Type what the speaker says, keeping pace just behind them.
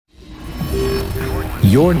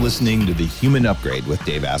You're listening to The Human Upgrade with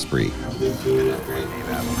Dave Asprey,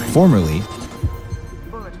 formerly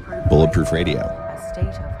Bulletproof Radio. A state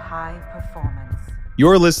of high performance.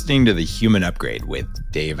 You're listening to The Human Upgrade with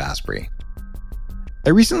Dave Asprey. I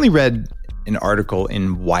recently read an article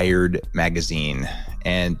in Wired magazine,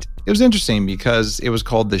 and it was interesting because it was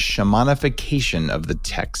called The Shamanification of the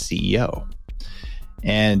Tech CEO.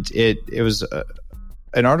 And it was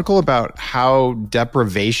an article about how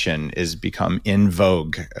deprivation is become in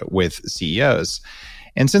vogue with CEOs.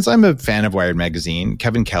 And since I'm a fan of Wired magazine,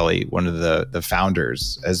 Kevin Kelly, one of the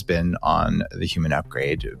founders, has been on The Human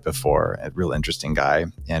Upgrade before, a real interesting guy.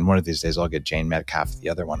 And one of these days I'll get Jane Metcalf, the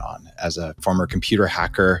other one, on. As a former computer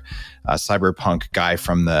hacker, cyberpunk guy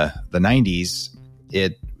from the 90s,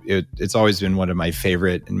 it's always been one of my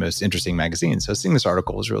favorite and most interesting magazines. So seeing this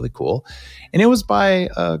article was really cool. And it was by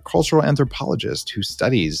a cultural anthropologist who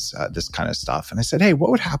studies this kind of stuff. And I said, hey, what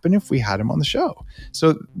would happen if we had him on the show?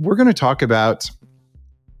 So we're going to talk about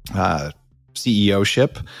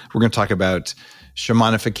CEO-ship. We're going to talk about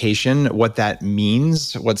shamanification, what that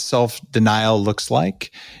means, what self-denial looks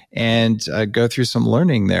like, and go through some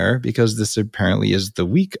learning there, because this apparently is the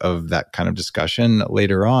week of that kind of discussion.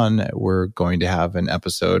 Later on, we're going to have an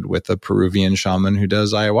episode with a Peruvian shaman who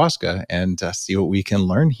does ayahuasca and see what we can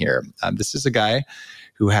learn here. This is a guy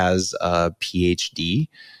who has a Ph.D.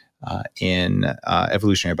 In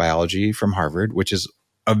evolutionary biology from Harvard, which is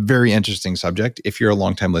a very interesting subject. If you're a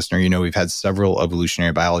longtime listener, you know we've had several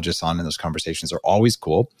evolutionary biologists on, and those conversations are always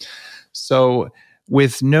cool. So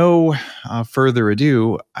with no further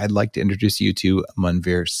ado, I'd like to introduce you to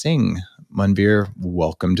Manvir Singh. Manvir,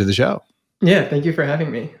 welcome to the show. Yeah, thank you for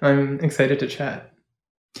having me. I'm excited to chat.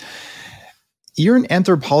 You're an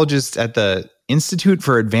anthropologist at the Institute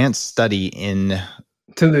for Advanced Study in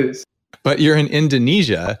Toulouse. But you're in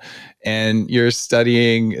Indonesia, and you're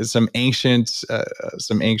studying some ancient,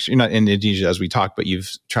 you're not in Indonesia as we talk, but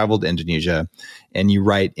you've traveled to Indonesia, and you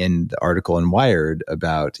write in the article in Wired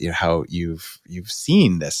about how you've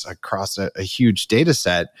seen this across a huge data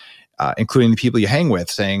set, including the people you hang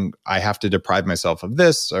with, saying, I have to deprive myself of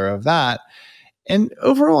this or of that. And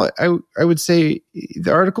overall, I would say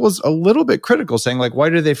the article is a little bit critical, saying, like, why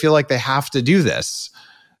do they feel like they have to do this?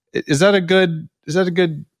 Is that a good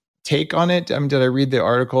take on it? I mean, did I read the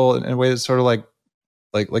article in a way that's sort of like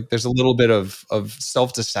there's a little bit of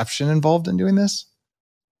self-deception involved in doing this?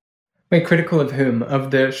 Wait, critical of whom?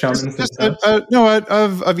 Of the shamans themselves?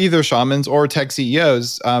 Of either shamans or tech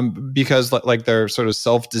CEOs, because like they're sort of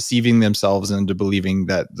self-deceiving themselves into believing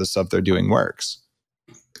that the stuff they're doing works.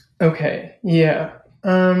 Okay, yeah.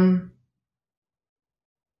 I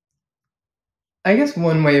guess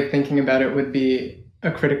one way of thinking about it would be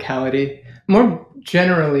a criticality. More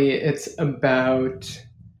generally, it's about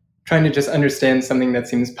trying to just understand something that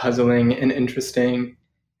seems puzzling and interesting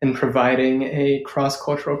and providing a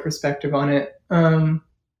cross-cultural perspective on it.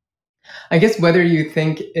 I guess whether you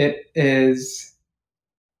think it is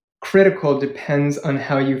critical depends on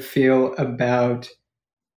how you feel about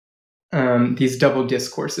these double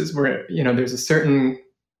discourses where, there's a certain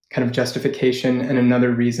kind of justification and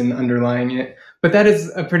another reason underlying it. But that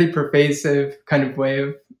is a pretty pervasive kind of way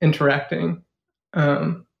of interacting. You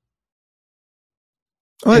know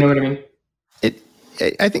what I mean?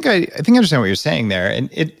 I think I understand what you're saying there, and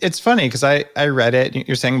it's funny because I read it.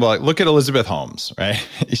 You're saying, well, look at Elizabeth Holmes, right?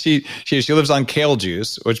 She lives on kale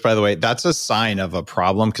juice, which, by the way, that's a sign of a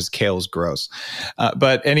problem because kale is gross.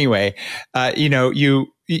 But anyway,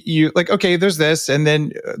 you like, okay, there's this, and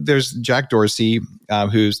then there's Jack Dorsey,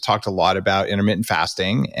 who's talked a lot about intermittent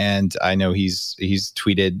fasting, and I know he's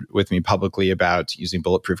tweeted with me publicly about using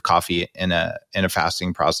bulletproof coffee in a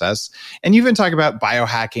fasting process. And you've been talking about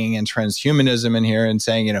biohacking and transhumanism in here, and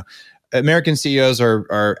saying, American CEOs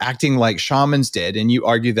are acting like shamans did, and you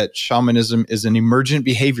argue that shamanism is an emergent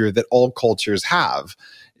behavior that all cultures have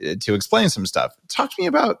to explain some stuff. Talk to me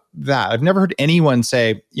about that. I've never heard anyone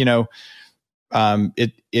say,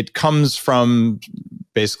 it comes from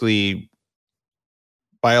basically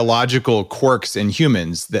biological quirks in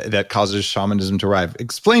humans that causes shamanism to arrive.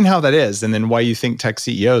 Explain how that is, and then why you think tech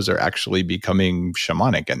CEOs are actually becoming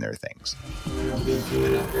shamanic in their things.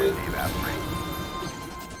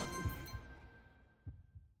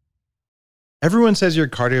 Everyone says your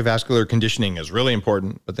cardiovascular conditioning is really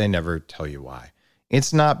important, but they never tell you why.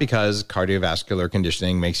 It's not because cardiovascular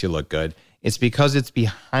conditioning makes you look good. It's because it's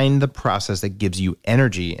behind the process that gives you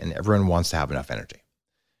energy, and everyone wants to have enough energy.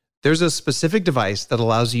 There's a specific device that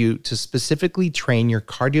allows you to specifically train your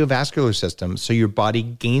cardiovascular system so your body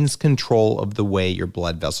gains control of the way your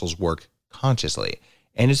blood vessels work consciously.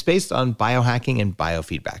 And it's based on biohacking and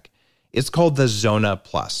biofeedback. It's called the Zona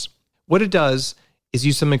Plus. What it does is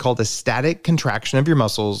use something called a static contraction of your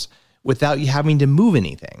muscles without you having to move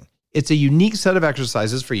anything. It's a unique set of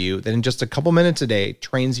exercises for you that in just a couple minutes a day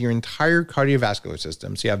trains your entire cardiovascular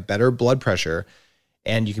system so you have better blood pressure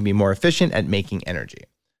and you can be more efficient at making energy.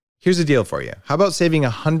 Here's the deal for you. How about saving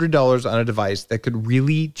 $100 on a device that could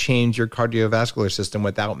really change your cardiovascular system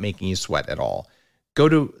without making you sweat at all? Go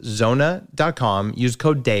to Zona.com, use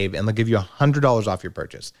code Dave, and they'll give you $100 off your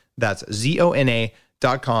purchase. That's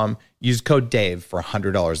Zona.com, use code Dave for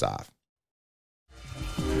 $100 off.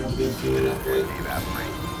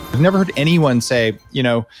 I've never heard anyone say,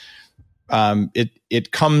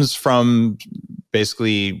 it comes from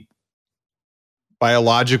basically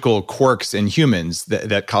biological quirks in humans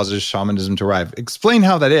that causes shamanism to arrive. Explain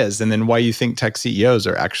how that is, and then why you think tech CEOs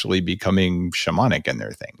are actually becoming shamanic in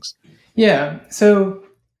their things. Yeah. So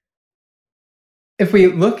if we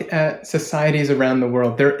look at societies around the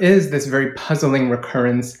world, there is this very puzzling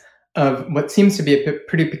recurrence of what seems to be a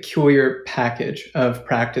pretty peculiar package of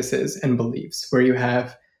practices and beliefs, where you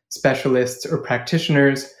have specialists or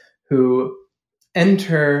practitioners who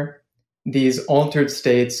enter these altered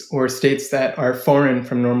states or states that are foreign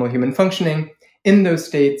from normal human functioning. In those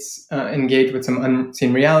states, engage with some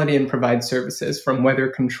unseen reality and provide services from weather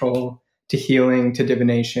control to healing to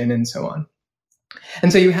divination and so on.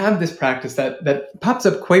 And so you have this practice that pops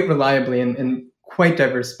up quite reliably in quite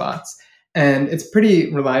diverse spots. And it's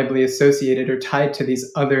pretty reliably associated or tied to these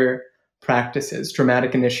other practices,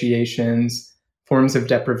 dramatic initiations, forms of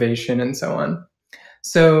deprivation, and so on.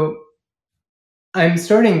 So I'm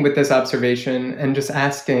starting with this observation and just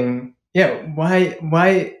asking, why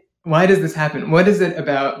does this happen? What is it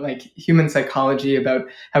about like human psychology, about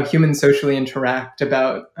how humans socially interact,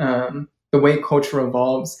 about the way culture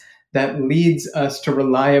evolves that leads us to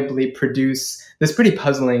reliably produce this pretty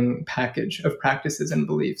puzzling package of practices and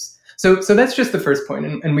beliefs? So that's just the first point,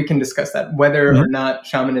 and we can discuss that, whether or not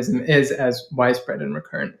shamanism is as widespread and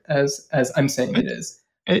recurrent as I'm saying it is.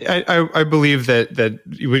 I believe that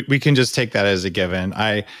we can just take that as a given.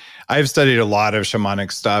 I've studied a lot of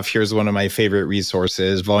shamanic stuff. Here's one of my favorite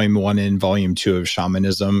resources, Volume 1 and Volume 2 of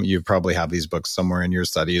Shamanism. You probably have these books somewhere in your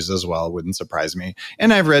studies as well. Wouldn't surprise me.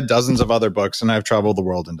 And I've read dozens of other books, and I've traveled the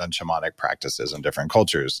world and done shamanic practices in different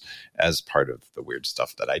cultures as part of the weird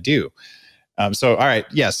stuff that I do. So, all right,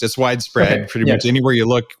 yes, it's widespread. Pretty much anywhere you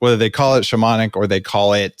look, whether they call it shamanic or they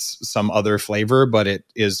call it some other flavor, but it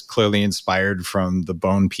is clearly inspired from the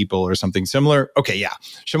bone people or something similar. Okay, yeah,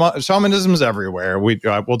 shamanism is everywhere.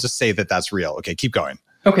 We'll just say that that's real. Okay, keep going.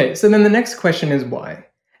 Okay, so then the next question is why?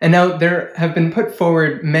 And now there have been put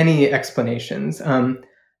forward many explanations.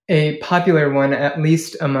 A popular one, at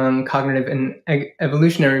least among cognitive and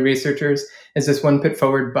evolutionary researchers, is this one put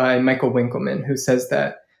forward by Michael Winkelmann, who says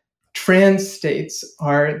that trance states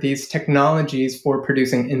are these technologies for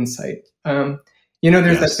producing insight.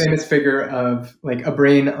 There's that famous figure of like a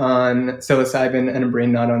brain on psilocybin and a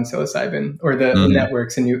brain not on psilocybin, or the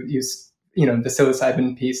networks, and you the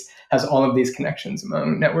psilocybin piece has all of these connections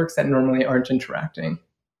among networks that normally aren't interacting.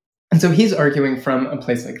 And so he's arguing from a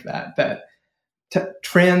place like that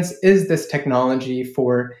trance is this technology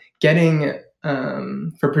for getting,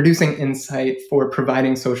 for producing insight, for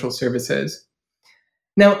providing social services.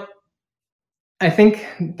 Now, I think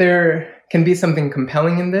there can be something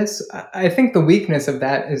compelling in this. I think the weakness of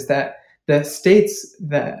that is that the states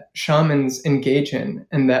that shamans engage in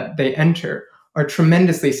and that they enter are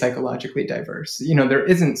tremendously psychologically diverse. There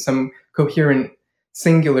isn't some coherent,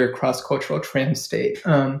 singular cross-cultural trance state.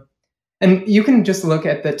 And you can just look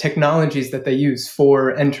at the technologies that they use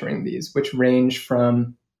for entering these, which range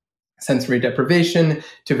from sensory deprivation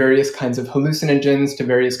to various kinds of hallucinogens, to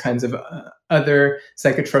various kinds of other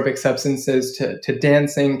psychotropic substances, to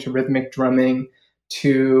dancing, to rhythmic drumming,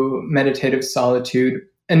 to meditative solitude.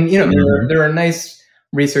 And, there are nice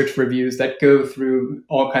research reviews that go through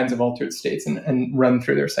all kinds of altered states and run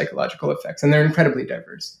through their psychological effects. And they're incredibly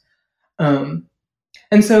diverse. And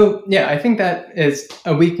so, I think that is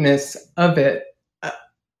a weakness of it.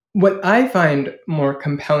 What I find more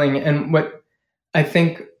compelling, and what I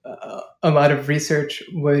think a lot of research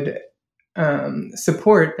would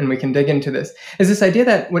support, and we can dig into this, is this idea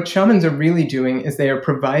that what shamans are really doing is they are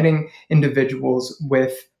providing individuals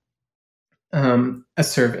with a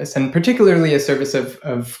service, and particularly a service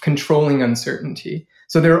of controlling uncertainty.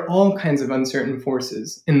 So there are all kinds of uncertain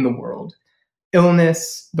forces in the world.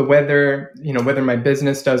 Illness, the weather, whether my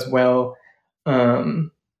business does well. There's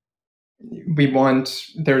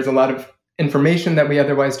a lot of information that we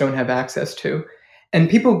otherwise don't have access to. And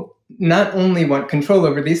people not only want control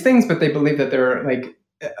over these things, but they believe that there are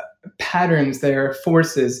patterns, there are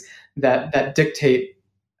forces that dictate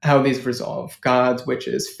how these resolve, gods,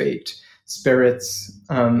 witches, fate. spirits,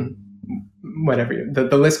 whatever,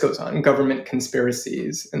 the list goes on, government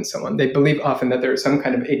conspiracies, and so on. They believe often that there are some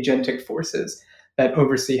kind of agentic forces that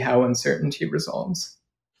oversee how uncertainty resolves.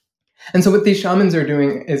 And so what these shamans are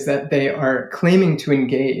doing is that they are claiming to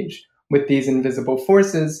engage with these invisible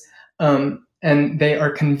forces, and they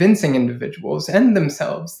are convincing individuals and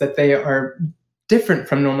themselves that they are different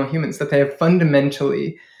from normal humans, that they have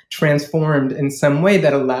fundamentally transformed in some way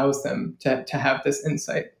that allows them to have this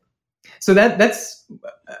insight. So that's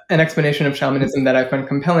an explanation of shamanism that I find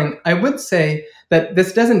compelling. I would say that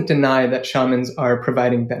this doesn't deny that shamans are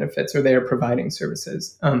providing benefits or they are providing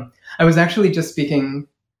services. I was actually just speaking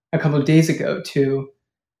a couple of days ago to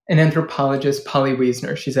an anthropologist, Polly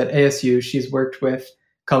Wiesner. She's at ASU. She's worked with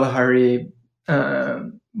Kalahari,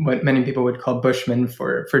 what many people would call Bushmen,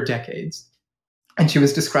 for decades. And she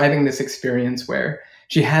was describing this experience where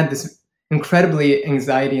she had this incredibly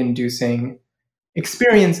anxiety-inducing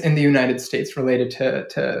experience in the United States related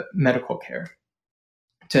to medical care,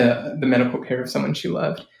 to the medical care of someone she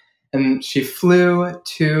loved. And she flew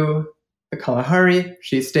to the Kalahari.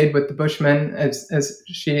 She stayed with the Bushmen, as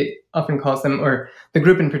she often calls them, or the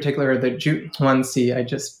group in particular, the Juansi. I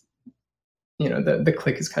just, the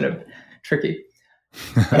click is kind of tricky.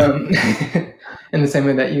 In the same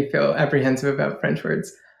way that you feel apprehensive about French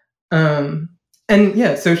words.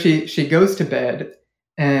 So she goes to bed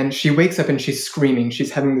and she wakes up and she's screaming.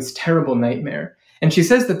 She's having this terrible nightmare. And she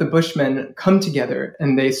says that the Bushmen come together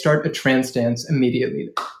and they start a trance dance immediately.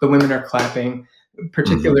 The women are clapping.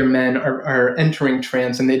 Particular men are entering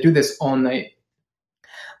trance, and they do this all night.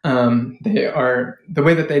 The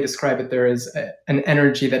way that they describe it, there is an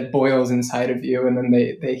energy that boils inside of you, and then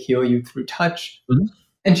they heal you through touch. Mm-hmm.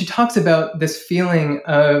 And she talks about this feeling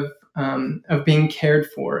of being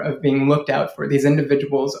cared for, of being looked out for. These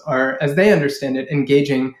individuals are, as they understand it,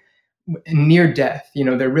 engaging in near death.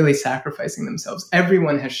 They're really sacrificing themselves.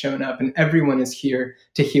 Everyone has shown up, and everyone is here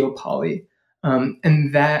to heal Polly.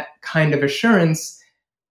 And that kind of assurance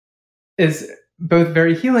is both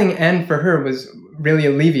very healing, and for her was really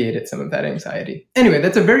alleviated some of that anxiety. Anyway,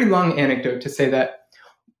 that's a very long anecdote to say that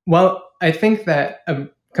while I think that a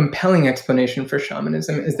compelling explanation for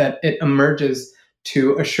shamanism is that it emerges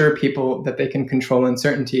to assure people that they can control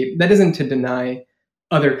uncertainty, that isn't to deny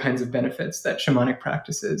other kinds of benefits that shamanic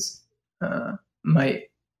practices might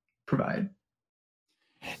provide.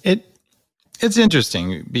 It's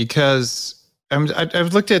interesting because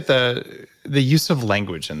I've looked at the use of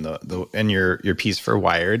language in in your piece for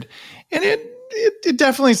Wired, and it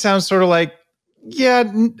definitely sounds sort of like, yeah,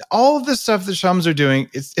 all of the stuff that shamans are doing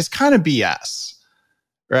it's kind of BS,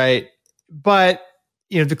 right? But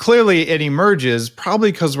clearly it emerges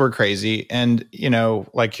probably because we're crazy, and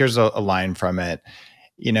like here's a line from it.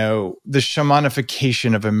 The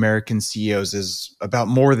shamanification of American CEOs is about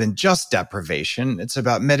more than just deprivation. It's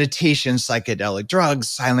about meditation, psychedelic drugs,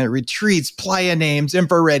 silent retreats, playa names,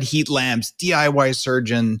 infrared heat lamps, DIY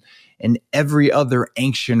surgeon, and every other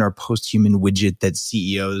ancient or post-human widget that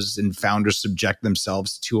CEOs and founders subject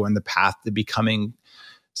themselves to on the path to becoming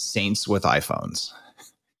saints with iPhones.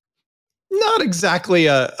 Not exactly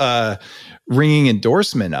a ringing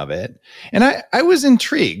endorsement of it. And I was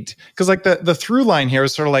intrigued because like the through line here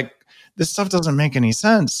is sort of like, this stuff doesn't make any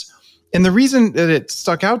sense. And the reason that it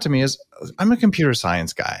stuck out to me is I'm a computer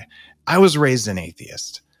science guy. I was raised an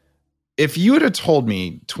atheist. If you would have told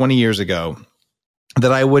me 20 years ago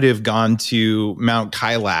that I would have gone to Mount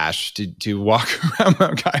Kailash to walk around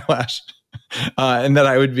Mount Kailash and that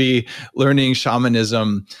I would be learning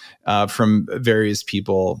shamanism from various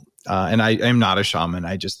people, and I am not a shaman.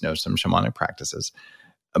 I just know some shamanic practices.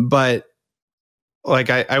 But like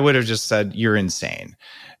I would have just said, you're insane.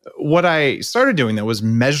 What I started doing, though, was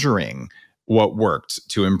measuring what worked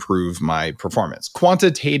to improve my performance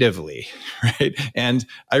quantitatively, right? And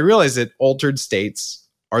I realized that altered states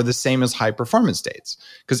are the same as high performance states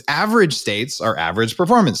because average states are average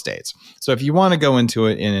performance states. So if you want to go into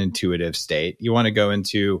an intuitive state, you want to go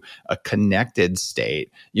into a connected state,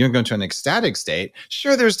 you want to go into an ecstatic state,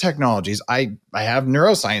 sure, there's technologies. I have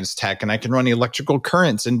neuroscience tech and I can run electrical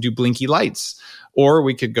currents and do blinky lights. Or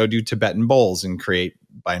we could go do Tibetan bowls and create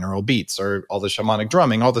binaural beats or all the shamanic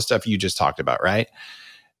drumming, all the stuff you just talked about, right?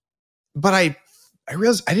 But I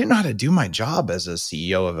realized I didn't know how to do my job as a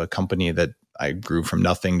CEO of a company that I grew from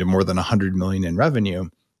nothing to more than 100 million in revenue.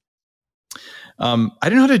 I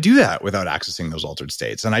didn't know how to do that without accessing those altered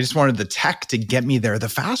states. And I just wanted the tech to get me there the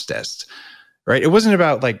fastest, right? It wasn't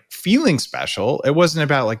about like feeling special. It wasn't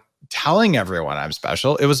about like telling everyone I'm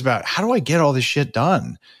special. It was about how do I get all this shit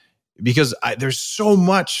done? Because there's so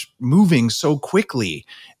much moving so quickly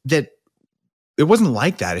that it wasn't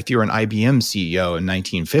like that if you were an IBM CEO in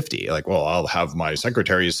 1950. Like, well, I'll have my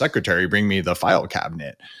secretary's secretary bring me the file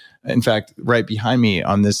cabinet. In fact, right behind me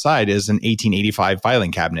on this side is an 1885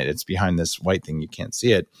 filing cabinet. It's behind this white thing. You can't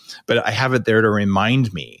see it. But I have it there to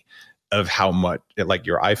remind me of how much, like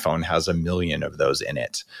your iPhone has 1 million of those in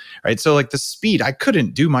it, right? So like the speed, I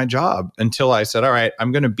couldn't do my job until I said, all right,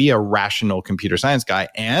 I'm going to be a rational computer science guy.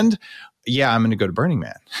 And yeah, I'm going to go to Burning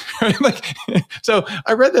Man. Like, so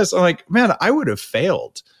I read this. I'm like, man, I would have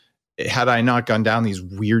failed had I not gone down these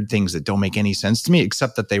weird things that don't make any sense to me,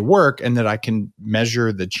 except that they work and that I can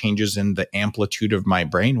measure the changes in the amplitude of my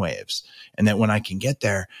brain waves. And that when I can get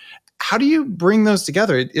there, how do you bring those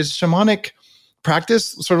together? Is shamanic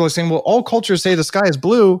practice sort of like saying, well, all cultures say the sky is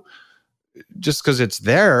blue just because it's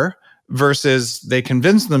there, versus they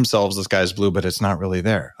convince themselves the sky is blue, but it's not really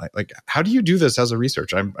there. Like how do you do this as a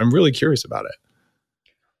researcher? I'm really curious about it.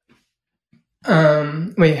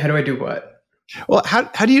 Wait, how do I do what? Well,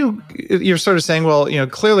 how do you're sort of saying, well,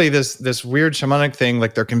 clearly this weird shamanic thing,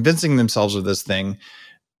 like they're convincing themselves of this thing,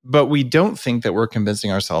 but we don't think that we're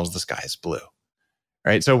convincing ourselves the sky is blue,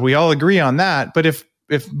 right? So we all agree on that. But if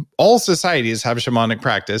all societies have shamanic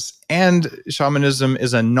practice and shamanism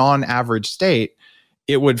is a non-average state,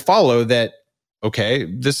 it would follow that, okay,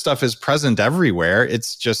 this stuff is present everywhere.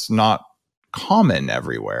 It's just not common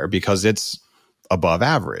everywhere because it's above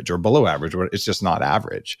average or below average. It's just not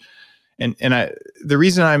average. And the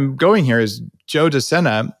reason I'm going here is Joe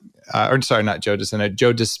Dispenza, Joe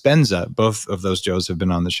Dispenza. Both of those Joes have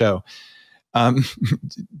been on the show.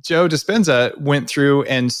 Joe Dispenza went through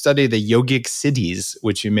and studied the yogic cities,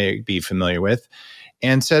 which you may be familiar with,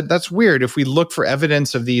 and said, that's weird. If we look for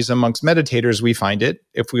evidence of these amongst meditators, we find it.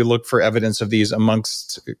 If we look for evidence of these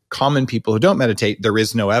amongst common people who don't meditate, there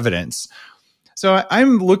is no evidence. So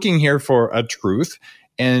I'm looking here for a truth.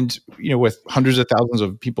 And, with hundreds of thousands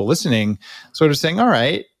of people listening, sort of saying, all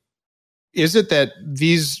right, is it that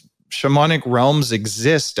these shamanic realms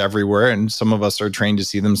exist everywhere and some of us are trained to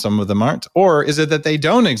see them, some of them aren't? Or is it that they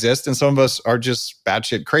don't exist and some of us are just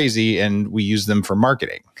batshit crazy and we use them for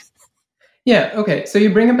marketing? Yeah, okay. So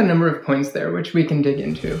you bring up a number of points there, which we can dig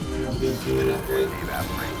into.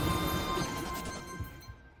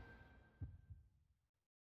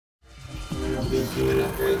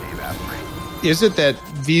 Is it that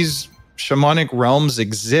these shamanic realms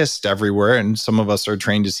exist everywhere and some of us are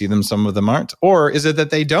trained to see them, some of them aren't? Or is it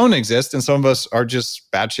that they don't exist and some of us are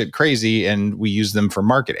just batshit crazy and we use them for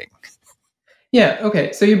marketing? Yeah,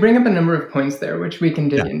 okay. So you bring up a number of points there, which we can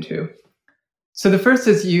dig into. So the first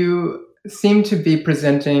is you seem to be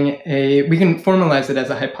presenting we can formalize it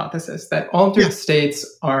as a hypothesis that altered states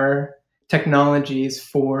are technologies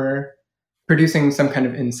for producing some kind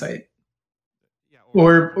of insight.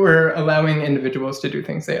 Or allowing individuals to do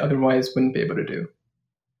things they otherwise wouldn't be able to do.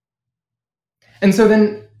 And so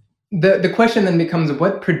then the question then becomes,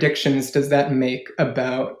 what predictions does that make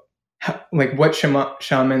about what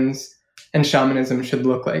shamans and shamanism should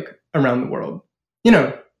look like around the world?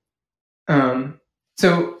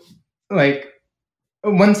 So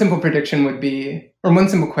one simple prediction would be, or one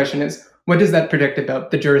simple question is, what does that predict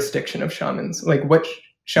about the jurisdiction of shamans? Like what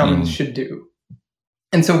shamans should do?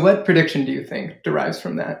 And so what prediction do you think derives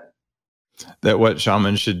from that? That what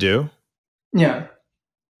shamans should do? Yeah.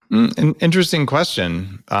 An interesting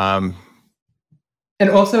question. And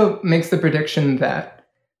also makes the prediction that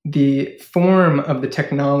the form of the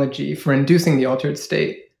technology for inducing the altered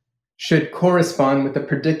state should correspond with the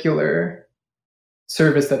particular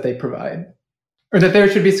service that they provide. Or that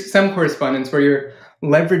there should be some correspondence where you're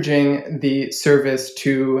leveraging the service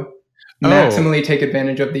to maximally take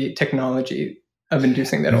advantage of the technology of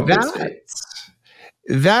inducing that altered state.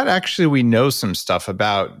 That actually we know some stuff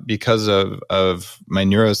about because of my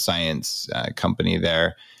neuroscience company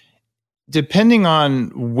there. Depending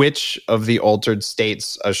on which of the altered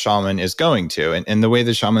states a shaman is going to, and the way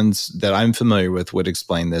the shamans that I'm familiar with would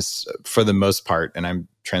explain this for the most part, and I'm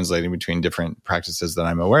translating between different practices that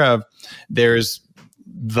I'm aware of, there's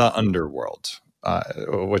the underworld.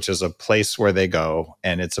 Which is a place where they go.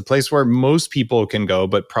 And it's a place where most people can go,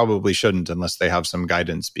 but probably shouldn't unless they have some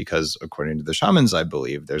guidance, because according to the shamans, I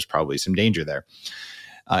believe there's probably some danger there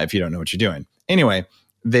if you don't know what you're doing. Anyway,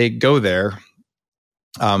 they go there.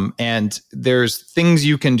 And there's things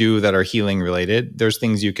you can do that are healing related. There's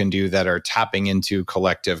things you can do that are tapping into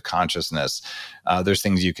collective consciousness. There's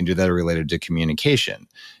things you can do that are related to communication.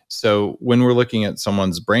 So when we're looking at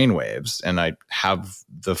someone's brainwaves, and I have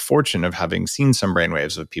the fortune of having seen some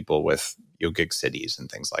brainwaves of people with yogic cities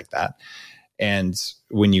and things like that. And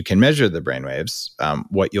when you can measure the brainwaves,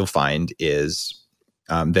 what you'll find is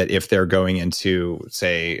that if they're going into,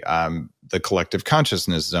 say, the collective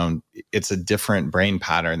consciousness zone, it's a different brain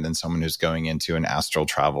pattern than someone who's going into an astral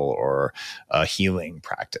travel or a healing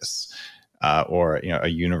practice. Or a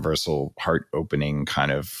universal heart opening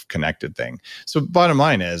kind of connected thing. So bottom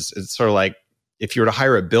line is, it's sort of like if you were to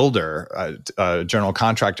hire a builder, a general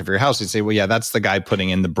contractor for your house, you'd say, well, yeah, that's the guy putting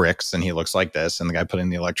in the bricks and he looks like this, and the guy putting in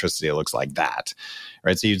the electricity, it looks like that,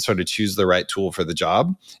 right? So you'd sort of choose the right tool for the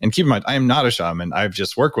job. And keep in mind, I am not a shaman. I've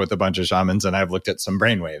just worked with a bunch of shamans and I've looked at some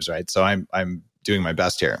brainwaves, right? So I'm doing my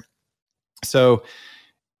best here. So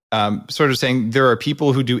sort of saying there are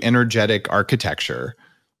people who do energetic architecture,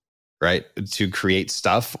 right, to create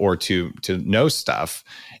stuff or to know stuff.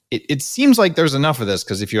 It seems like there's enough of this,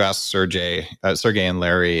 because if you ask Sergey and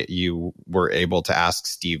Larry, you were able to ask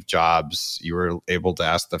Steve Jobs, you were able to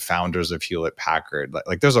ask the founders of Hewlett Packard.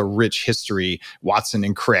 Like there's a rich history, Watson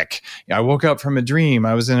and Crick. I woke up from a dream,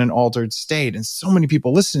 I was in an altered state. And so many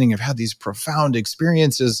people listening have had these profound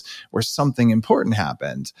experiences where something important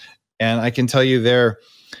happened. And I can tell you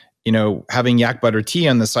having yak butter tea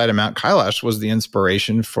on the side of Mount Kailash was the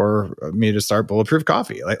inspiration for me to start Bulletproof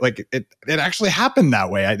Coffee. Like it actually happened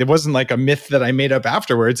that way. It wasn't like a myth that I made up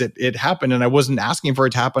afterwards. It happened, and I wasn't asking for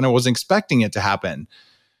it to happen. I wasn't expecting it to happen.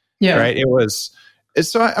 Yeah. Right.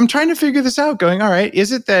 So I'm trying to figure this out, going, all right,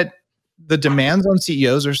 is it that the demands on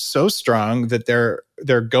CEOs are so strong that they're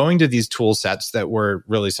going to these tool sets that were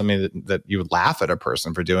really something that you would laugh at a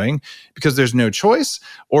person for doing because there's no choice,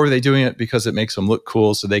 or are they doing it because it makes them look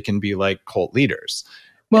cool so they can be like cult leaders?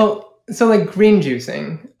 Well, so like green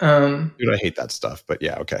juicing. Dude, I hate that stuff, but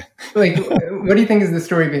yeah, okay. Like, what do you think is the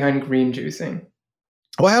story behind green juicing?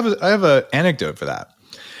 Well, I have an anecdote for that.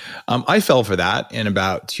 I fell for that in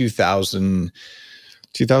about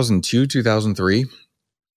 2002, 2003.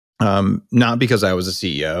 Not because I was a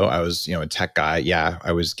CEO. I was, a tech guy. Yeah,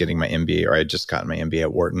 I was getting my MBA, or I had just gotten my MBA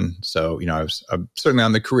at Wharton. So, I was certainly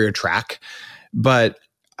on the career track, but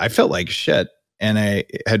I felt like shit. And I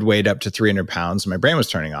had weighed up to 300 pounds. And my brain was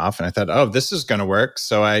turning off. And I thought, oh, this is going to work.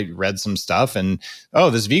 So I read some stuff and,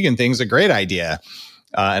 oh, this vegan thing's a great idea.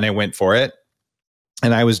 And I went for it.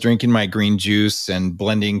 And I was drinking my green juice and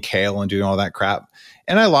blending kale and doing all that crap.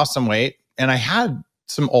 And I lost some weight. And I had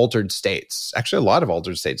some altered states, actually a lot of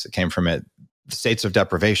altered states that came from it, states of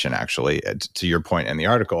deprivation, actually, to your point in the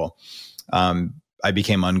article. I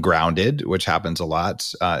became ungrounded, which happens a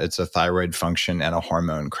lot. It's a thyroid function and a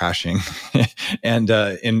hormone crashing and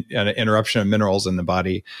an interruption of minerals in the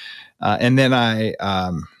body. And then I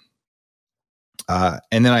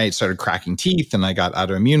started cracking teeth, and I got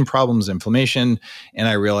autoimmune problems, inflammation, and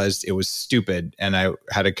I realized it was stupid. And I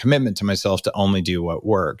had a commitment to myself to only do what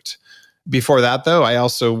worked. Before that, though, I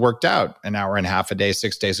also worked out an hour and a half a day,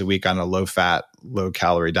 6 days a week on a low-fat,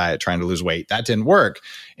 low-calorie diet, trying to lose weight. That didn't work.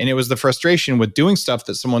 And it was the frustration with doing stuff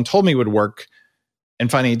that someone told me would work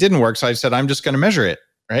and finding it didn't work. So I said, I'm just going to measure it,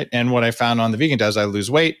 right? And what I found on the vegan diet is I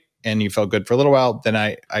lose weight and you felt good for a little while. Then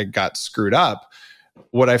I got screwed up.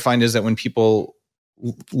 What I find is that when people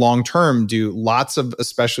long-term do lots of,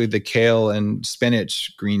 especially the kale and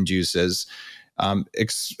spinach green juices,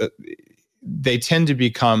 they tend to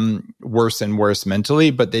become worse and worse mentally,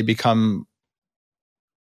 but they become,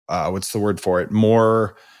 what's the word for it?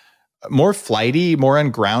 More flighty, more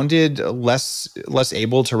ungrounded, less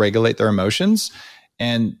able to regulate their emotions.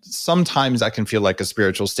 And sometimes that can feel like a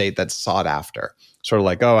spiritual state that's sought after. Sort of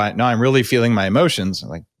like, oh, I'm really feeling my emotions. I'm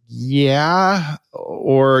like, yeah,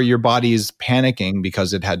 or your body's panicking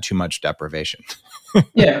because it had too much deprivation.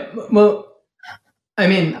 Yeah, well, I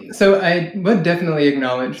mean, so I would definitely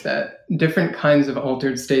acknowledge that different kinds of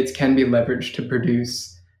altered states can be leveraged to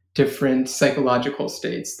produce different psychological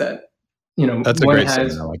states that, that's a great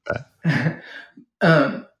statement. I like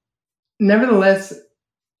that. Nevertheless,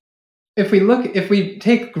 if we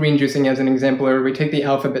take green juicing as an example, or we take the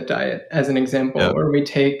alphabet diet as an example, or we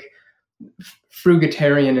take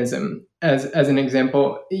frugitarianism as an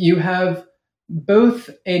example, you have both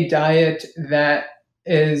a diet that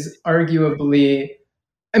is arguably,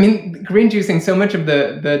 green juicing, so much of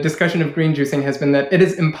the discussion of green juicing has been that it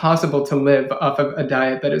is impossible to live off of a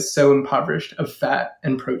diet that is so impoverished of fat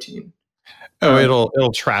and protein. Oh,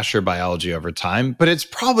 it'll trash your biology over time, but it's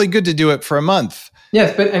probably good to do it for a month.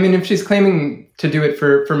 Yes, but if she's claiming to do it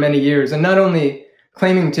for many years, and not only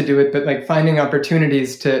claiming to do it, but like finding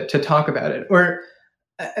opportunities to talk about it,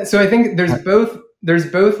 so I think there's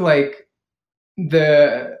both like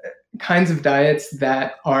the kinds of diets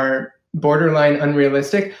that are borderline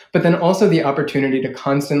unrealistic, but then also the opportunity to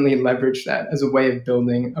constantly leverage that as a way of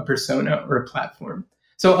building a persona or a platform.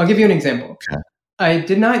 So I'll give you an example. Okay. I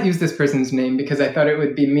did not use this person's name because I thought it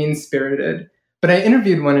would be mean-spirited, but I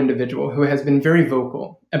interviewed one individual who has been very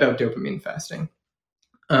vocal about dopamine fasting.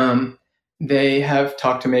 They have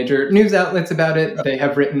talked to major news outlets about it. They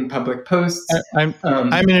have written public posts. I'm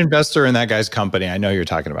an investor in that guy's company. I know you're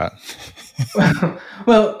talking about.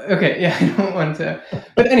 Well, okay, yeah, I don't want to.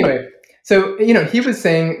 But anyway, so, he was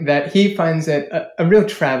saying that he finds it a real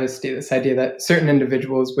travesty, this idea that certain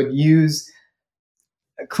individuals would use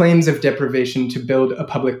claims of deprivation to build a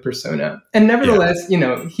public persona. And nevertheless,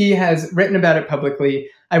 he has written about it publicly.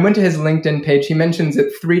 I went to his LinkedIn page. He mentions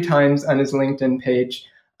it 3 times on his LinkedIn page.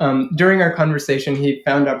 During our conversation, he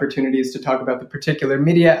found opportunities to talk about the particular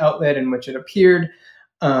media outlet in which it appeared.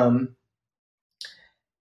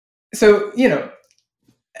 So,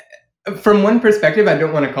 from one perspective, I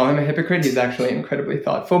don't want to call him a hypocrite. He's actually incredibly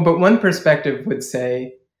thoughtful. But one perspective would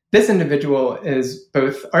say this individual is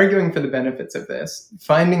both arguing for the benefits of this,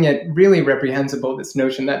 finding it really reprehensible, this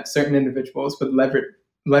notion that certain individuals would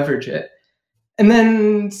leverage it, and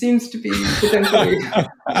then seems to be potentially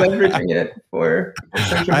leveraging it for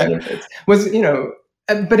social benefits.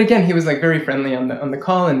 But again, he was like very friendly on the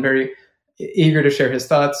call and very eager to share his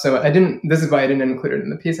thoughts. So this is why I didn't include it in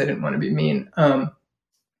the piece. I didn't want to be mean.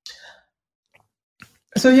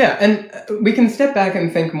 So yeah, and we can step back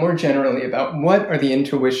and think more generally about what are the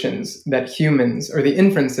intuitions that humans, or the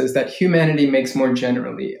inferences that humanity makes more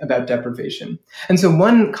generally about deprivation. And so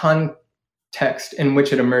one context in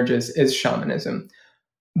which it emerges is shamanism,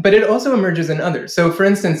 but it also emerges in others. So for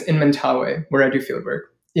instance, in Mentawai, where I do field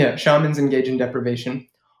work, shamans engage in deprivation.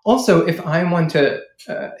 Also, if I want to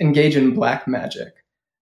engage in black magic,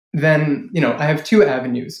 then, I have 2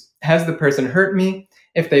 avenues. Has the person hurt me?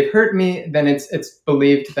 If they've hurt me, then it's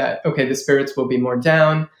believed that, okay, the spirits will be more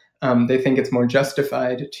down. They think it's more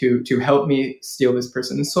justified to help me steal this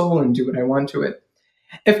person's soul and do what I want to it.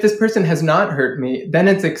 If this person has not hurt me, then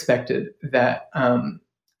it's expected that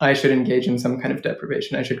I should engage in some kind of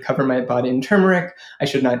deprivation. I should cover my body in turmeric. I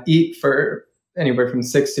should not eat for anywhere from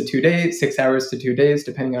 6 hours to 2 days,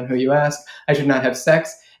 depending on who you ask. I should not have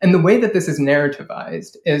sex. And the way that this is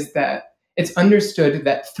narrativized is that it's understood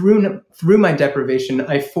that through my deprivation,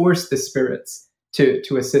 I force the spirits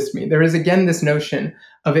to assist me. There is again this notion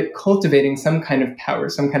of it cultivating some kind of power,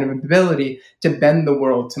 some kind of ability to bend the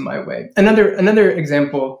world to my way. Another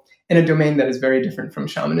example in a domain that is very different from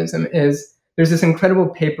shamanism is there's this incredible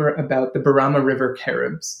paper about the Barama River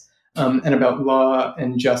Caribs and about law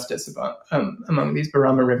and justice among these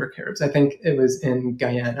Barama River Caribs. I think it was in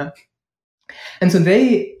Guyana. And so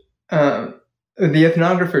the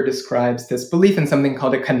ethnographer describes this belief in something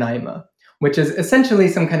called a kanaima, which is essentially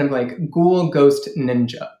some kind of like ghoul ghost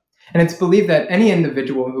ninja. And it's believed that any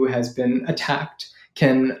individual who has been attacked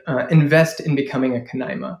can invest in becoming a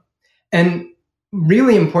kanaima. And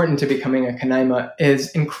really important to becoming a kanaima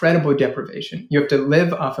is incredible deprivation. You have to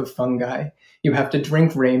live off of fungi. You have to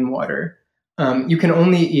drink rainwater. You can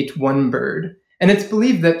only eat 1 bird. And it's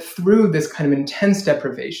believed that through this kind of intense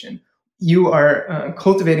deprivation, you are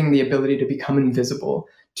cultivating the ability to become invisible,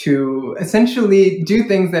 to essentially do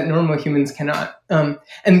things that normal humans cannot.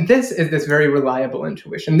 And this is this very reliable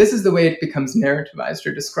intuition. This is the way it becomes narrativized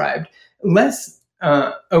or described. If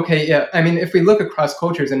we look across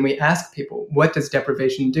cultures and we ask people, what does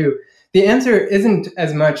deprivation do? The answer isn't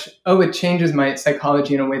as much, it changes my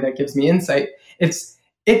psychology in a way that gives me insight.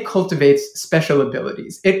 It cultivates special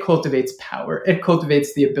abilities. It cultivates power. It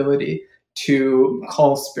cultivates the ability to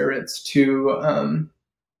call spirits, to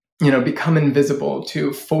become invisible,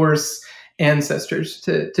 to force ancestors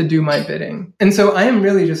to do my bidding. And so I am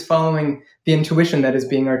really just following the intuition that is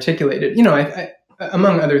being articulated, I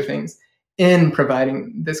among other things, in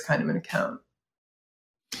providing this kind of an account.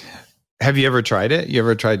 Have you ever tried it? You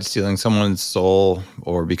ever tried stealing someone's soul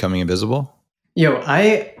or becoming invisible?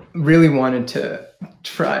 I really wanted to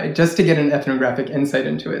try just to get an ethnographic insight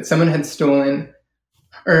into it. Someone had stolen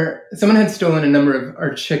a number of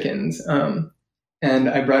our chickens, and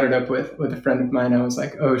I brought it up with a friend of mine. I was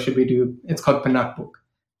like, it's called panakbuk.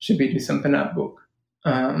 Should we do some panakbuk?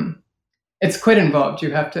 It's quite involved. You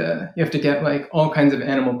have to get like all kinds of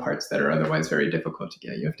animal parts that are otherwise very difficult to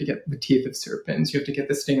get. You have to get the teeth of serpents. You have to get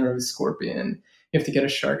the stinger of a scorpion. You have to get a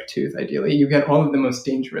shark tooth, ideally. You get all of the most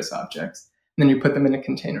dangerous objects, and then you put them in a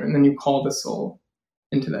container, and then you call the soul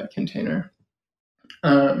into that container.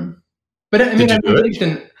 But I mean,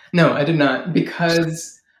 no, I did not,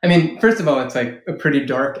 because first of all, it's like a pretty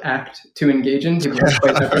dark act to engage in. People are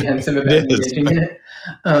quite apprehensive about engaging in it.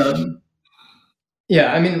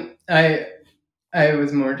 I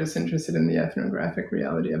was more just interested in the ethnographic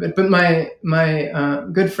reality of it. But my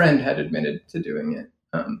good friend had admitted to doing it.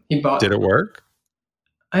 He bought. Did it work?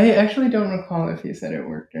 I actually don't recall if he said it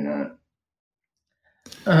worked or not.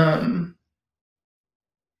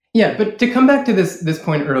 Yeah, but to come back to this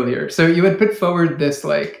point earlier, so you had put forward this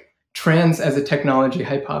like trance as a technology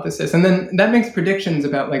hypothesis. And then that makes predictions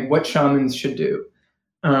about like what shamans should do.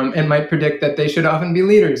 It might predict that they should often be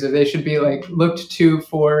leaders, or they should be like looked to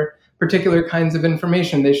for particular kinds of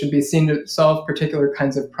information. They should be seen to solve particular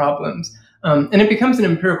kinds of problems. And it becomes an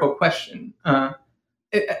empirical question.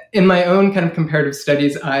 In my own kind of comparative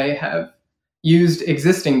studies, I have used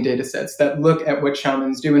existing data sets that look at what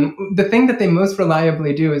shamans do. And the thing that they most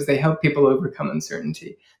reliably do is they help people overcome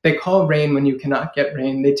uncertainty. They call rain when you cannot get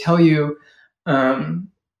rain. They tell you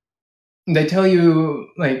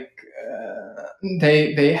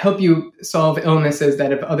they help you solve illnesses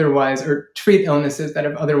that have otherwise, or treat illnesses that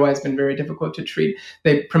have otherwise been very difficult to treat.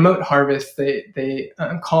 They promote harvest. They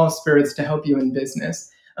call spirits to help you in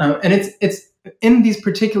business. And it's in these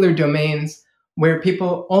particular domains where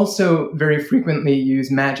people also very frequently use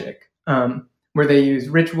magic, where they use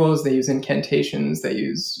rituals, they use incantations, they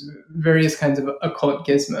use various kinds of occult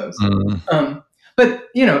gizmos. But,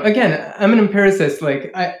 again, I'm an empiricist.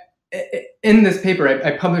 Like in this paper,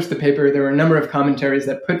 I published the paper. There were a number of commentaries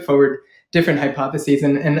that put forward different hypotheses,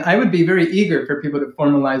 and I would be very eager for people to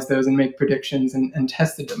formalize those and make predictions and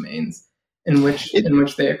test the domains in which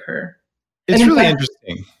they occur. It's really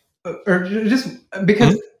interesting. Or just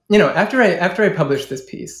because, after I published this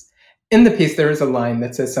piece, in the piece there is a line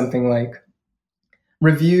that says something like,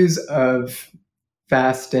 reviews of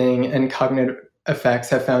fasting and cognitive effects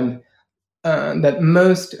have found that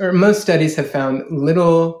most studies have found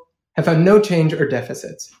no change or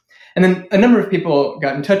deficits. And then a number of people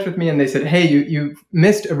got in touch with me and they said, hey, you've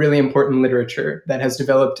missed a really important literature that has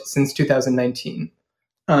developed since 2019.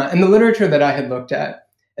 And the literature that I had looked at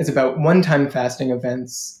is about one-time fasting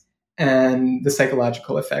events and the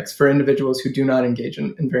psychological effects for individuals who do not engage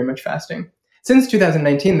in very much fasting. Since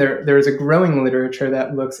 2019, there is a growing literature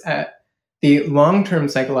that looks at the long-term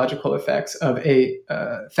psychological effects of a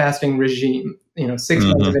fasting regime, 6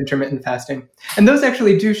 months of intermittent fasting. And those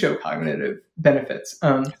actually do show cognitive benefits.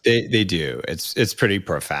 They do. It's pretty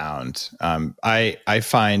profound. I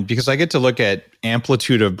find, because I get to look at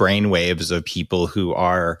amplitude of brain waves of people who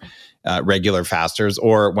are regular fasters,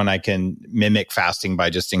 or when I can mimic fasting by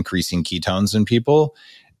just increasing ketones in people.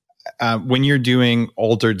 When you're doing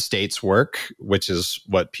altered states work, which is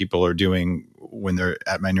what people are doing when they're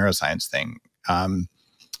at my neuroscience thing,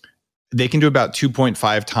 they can do about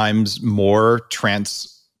 2.5 times more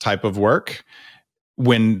trance type of work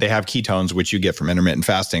when they have ketones, which you get from intermittent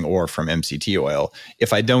fasting or from MCT oil.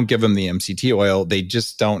 If I don't give them the MCT oil, they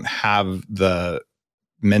just don't have the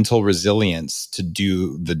mental resilience to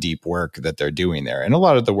do the deep work that they're doing there. And a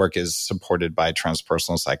lot of the work is supported by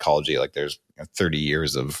transpersonal psychology. Like there's 30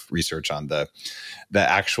 years of research on the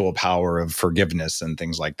actual power of forgiveness and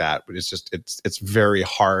things like that. But it's very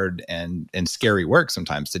hard and scary work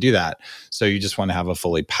sometimes to do that. So you just want to have a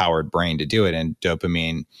fully powered brain to do it. And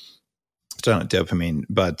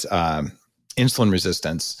insulin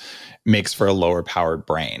resistance makes for a lower powered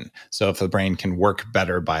brain. So if the brain can work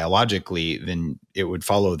better biologically, then it would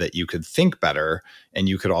follow that you could think better and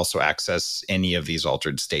you could also access any of these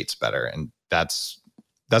altered states better. And that's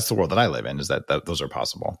the world that I live in, is that those are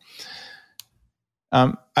possible.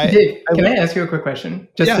 Dave, can I ask you a quick question?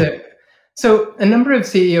 So a number of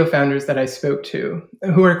CEO founders that I spoke to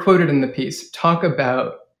who are quoted in the piece talk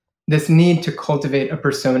about this need to cultivate a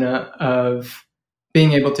persona of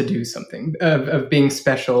being able to do something, of being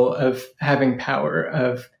special, of having power,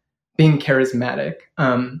 of being charismatic.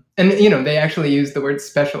 And, they actually use the word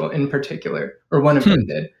special in particular, or one of them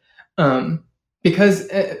did. Because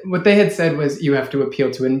what they had said was you have to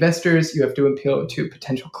appeal to investors, you have to appeal to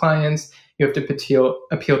potential clients, you have to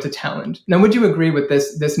appeal to talent. Now, would you agree with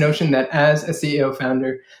this notion that as a CEO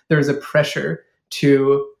founder, there is a pressure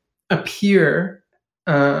to appear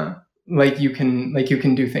like you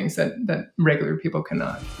can do things that regular people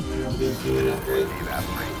cannot?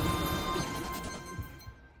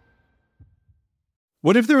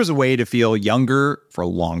 What if there was a way to feel younger for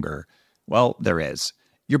longer? Well, there is.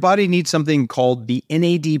 Your body needs something called the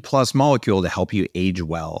NAD+ molecule to help you age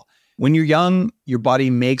well. When you're young, your body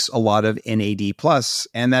makes a lot of NAD+,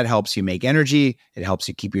 and that helps you make energy, it helps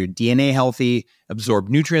you keep your DNA healthy, absorb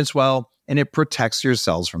nutrients well, and it protects your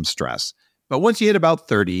cells from stress. But once you hit about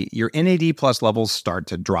 30, your NAD+ levels start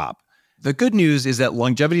to drop. The good news is that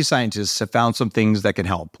longevity scientists have found some things that can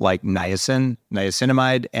help, like niacin,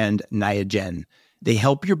 niacinamide, and Niagen. They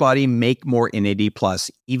help your body make more NAD+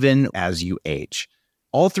 even as you age.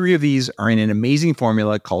 All three of these are in an amazing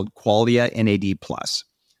formula called Qualia NAD+.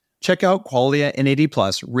 Check out Qualia NAD+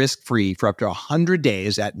 risk-free for up to 100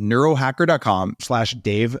 days at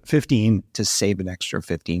neurohacker.com/Dave15 to save an extra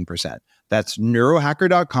 15%. That's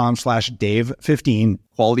neurohacker.com/Dave15,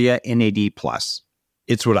 Qualia NAD+.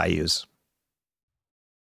 It's what I use.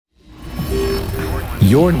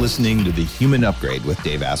 You're listening to The Human Upgrade with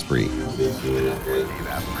Dave Asprey.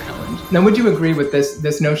 Now, would you agree with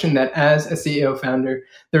this notion that as a CEO founder,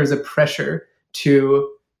 there's a pressure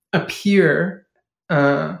to appear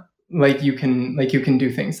like you can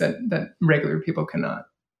do things that regular people cannot?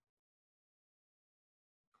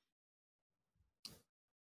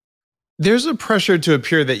 There's a pressure to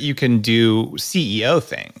appear that you can do CEO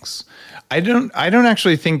things. I don't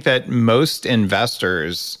actually think that most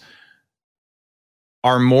investors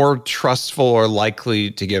are more trustful or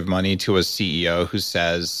likely to give money to a CEO who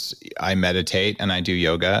says, I meditate and I do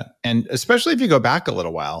yoga. And especially if you go back a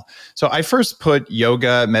little while. So I first put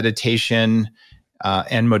yoga, meditation,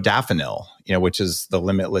 and modafinil, which is the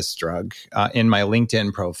limitless drug, in my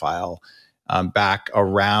LinkedIn profile back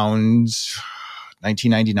around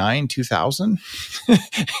 1999, 2000.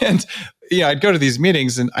 And I'd go to these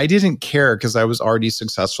meetings and I didn't care because I was already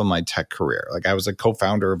successful in my tech career. Like I was a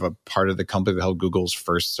co-founder of a part of the company that held Google's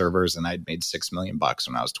first servers, and I'd made $6 million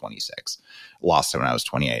when I was 26, lost it when I was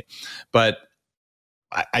 28. But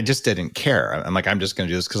I just didn't care. I'm like, I'm just going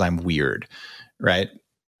to do this because I'm weird, right?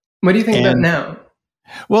 What do you think about now?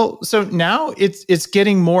 Well, so now it's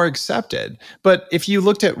getting more accepted. But if you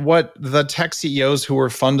looked at what the tech CEOs who were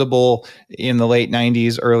fundable in the late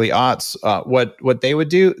 90s, early aughts, what they would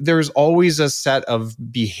do, there's always a set of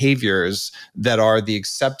behaviors that are the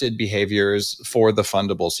accepted behaviors for the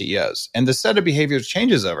fundable CEOs. And the set of behaviors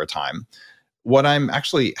changes over time. What I'm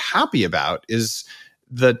actually happy about is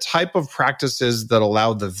the type of practices that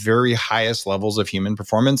allow the very highest levels of human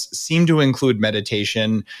performance seem to include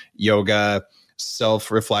meditation, yoga,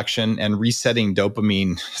 self-reflection, and resetting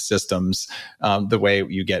dopamine systems the way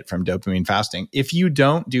you get from dopamine fasting. If you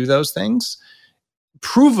don't do those things,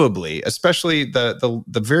 provably, especially the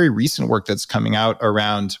very recent work that's coming out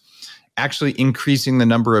around actually increasing the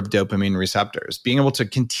number of dopamine receptors, being able to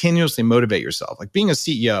continuously motivate yourself, like being a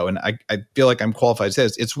CEO, and I feel like I'm qualified to say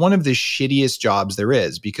this, it's one of the shittiest jobs there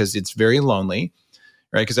is because it's very lonely,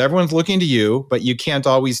 right? Because everyone's looking to you, but you can't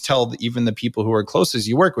always tell even the people who are closest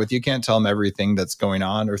you work with, you can't tell them everything that's going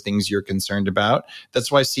on or things you're concerned about.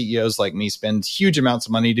 That's why CEOs like me spend huge amounts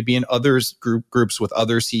of money to be in others groups with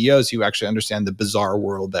other CEOs who actually understand the bizarre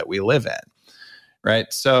world that we live in,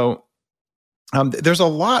 right? So there's a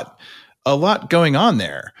lot going on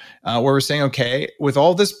there where we're saying, okay, with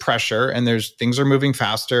all this pressure and things are moving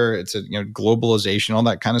faster, it's globalization, all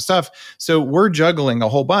that kind of stuff. So we're juggling a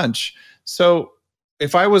whole bunch. So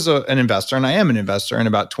if I was an investor, and I am an investor in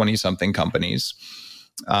about 20 something companies,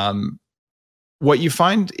 what you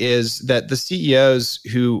find is that the CEOs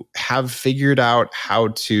who have figured out how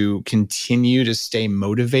to continue to stay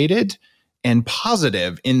motivated and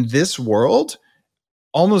positive in this world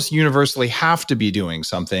almost universally have to be doing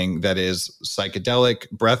something that is psychedelic,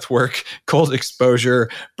 breath work, cold exposure,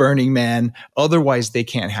 Burning Man. Otherwise, they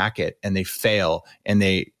can't hack it and they fail and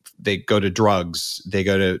they go to drugs, they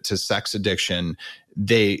go to sex addiction,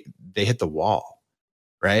 they hit the wall,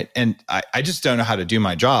 right? And I just don't know how to do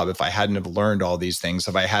my job if I hadn't have learned all these things,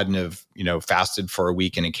 if I hadn't have, fasted for a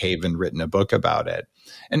week in a cave and written a book about it.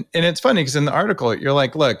 And it's funny because in the article, you're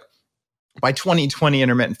like, look, by 2020,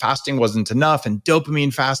 intermittent fasting wasn't enough, and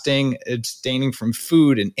dopamine fasting, abstaining from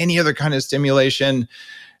food and any other kind of stimulation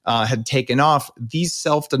had taken off. These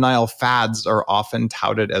self-denial fads are often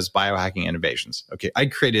touted as biohacking innovations. Okay, I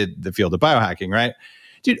created the field of biohacking, right?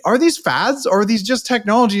 Dude, are these fads or are these just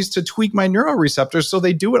technologies to tweak my neuroreceptors so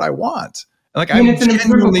they do what I want? Like, I'm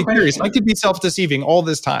genuinely curious. I could be self-deceiving all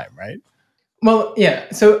this time, right? Well, yeah.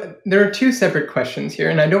 So there are two separate questions here,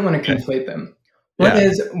 and I don't want to conflate them. One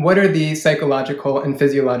is, what are the psychological and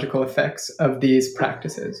physiological effects of these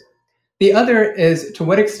practices? The other is, to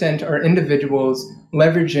what extent are individuals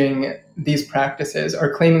leveraging these practices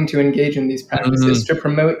or claiming to engage in these practices to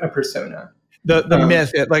promote a persona? The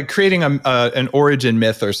myth, like creating an origin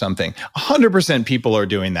myth or something. 100% people are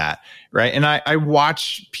doing that, right? And I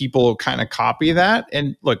watch people kind of copy that.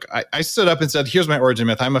 And look, I stood up and said, here's my origin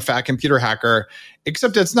myth. I'm a fat computer hacker,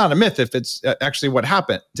 except it's not a myth if it's actually what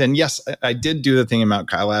happened. And yes, I did do the thing in Mount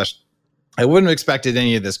Kailash. I wouldn't have expected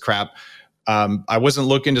any of this crap. I wasn't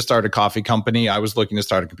looking to start a coffee company. I was looking to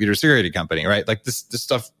start a computer security company, right? Like this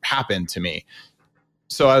stuff happened to me.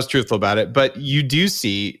 So I was truthful about it. But you do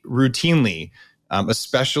see routinely,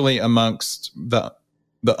 especially amongst the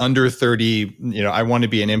under 30, I want to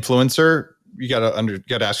be an influencer. You got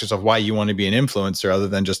to ask yourself why you want to be an influencer other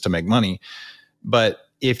than just to make money. But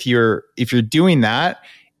if you're doing that,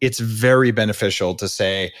 it's very beneficial to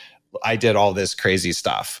say, I did all this crazy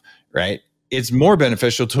stuff, right? It's more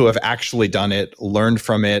beneficial to have actually done it, learned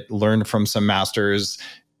from some masters,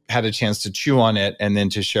 had a chance to chew on it and then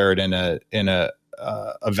to share it in a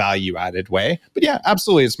value added way. But yeah,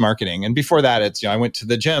 absolutely, it's marketing. And before that, it's, I went to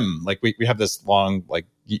the gym. Like we have this long, like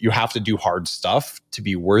you have to do hard stuff to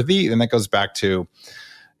be worthy, and that goes back to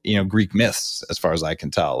Greek myths, as far as I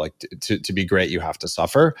can tell. Like to be great, you have to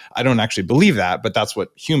suffer. I don't actually believe that, but that's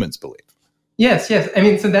what humans believe. Yes. I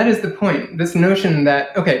mean, so that is the point. This notion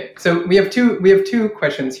that, okay, so we have two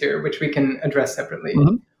questions here, which we can address separately.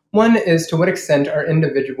 Mm-hmm. One is, to what extent are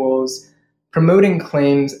individuals promoting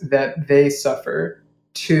claims that they suffer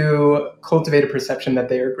to cultivate a perception that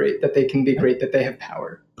they are great, that they can be great, that they have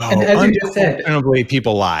power? And as you just said, unquestionably,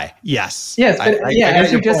 people lie. Yes. But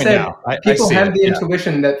as you just said, people have the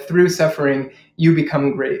intuition that through suffering you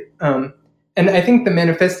become great. And I think the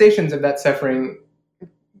manifestations of that suffering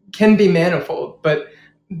can be manifold, but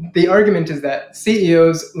the argument is that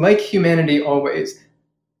CEOs, like humanity always,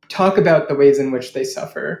 talk about the ways in which they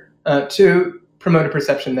suffer to promote a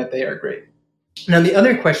perception that they are great. Now, the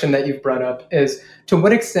other question that you've brought up is, to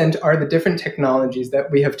what extent are the different technologies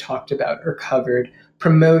that we have talked about or covered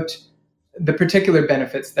promote the particular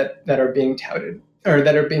benefits that are being touted or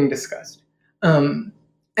that are being discussed?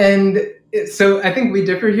 And so I think we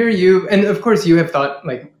differ here. And of course, you have thought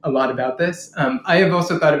like a lot about this. I have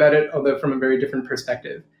also thought about it, although from a very different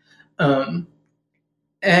perspective. And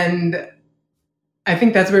I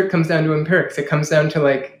think that's where it comes down to empirics. It comes down to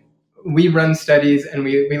like, we run studies and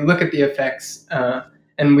we look at the effects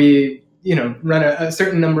and we run a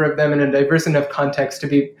certain number of them in a diverse enough context to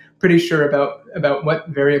be pretty sure about what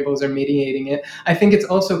variables are mediating it. I think it's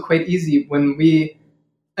also quite easy when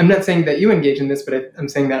I'm not saying that you engage in this, but I'm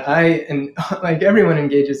saying that I, and like everyone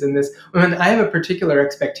engages in this, when I have a particular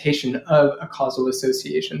expectation of a causal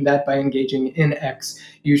association, that by engaging in X,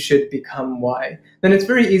 you should become Y, then it's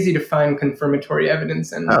very easy to find confirmatory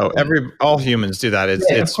evidence. And all humans do that.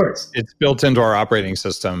 Of course. It's built into our operating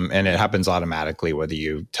system, and it happens automatically, whether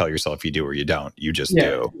you tell yourself you do or you don't. You just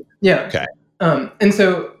do. Yeah. Okay. And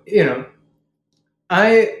so,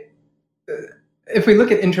 if we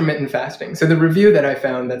look at intermittent fasting, so the review that I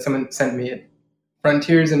found that someone sent me at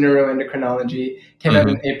Frontiers in Neuroendocrinology came out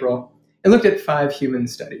in April. It looked at 5 human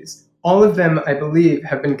studies. All of them, I believe,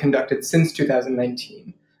 have been conducted since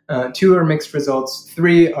 2019. 2 are mixed results,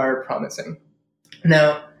 3 are promising.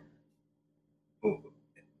 Now,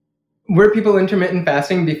 were people intermittent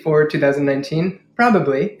fasting before 2019?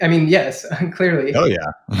 Probably. I mean, yes, clearly. Oh,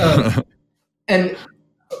 yeah. And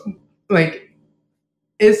like,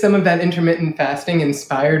 is some of that intermittent fasting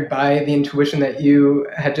inspired by the intuition that you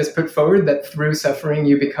had just put forward, that through suffering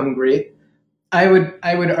you become great? I would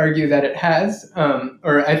argue that it has,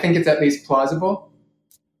 or I think it's at least plausible.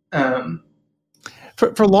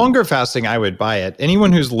 For longer fasting, I would buy it.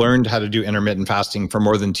 Anyone who's learned how to do intermittent fasting for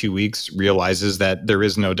more than 2 weeks realizes that there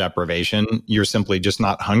is no deprivation. You're simply just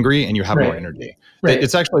not hungry and you have more energy. Right.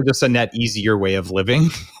 It's actually just a net easier way of living.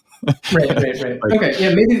 Right. Okay,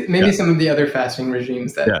 yeah, maybe some of the other fasting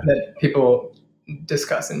regimes that people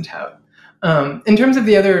discuss and tout. In terms of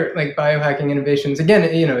the other like biohacking innovations, again,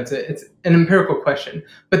 it's an empirical question,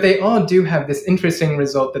 but they all do have this interesting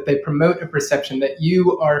result that they promote a perception that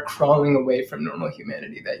you are crawling away from normal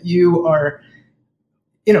humanity, that you are,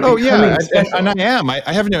 special. And I am. I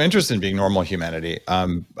have no interest in being normal humanity.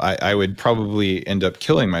 I would probably end up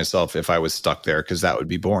killing myself if I was stuck there, because that would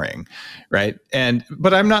be boring, right?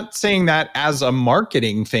 But I'm not saying that as a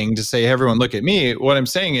marketing thing to say, hey, everyone, look at me. What I'm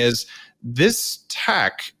saying is, this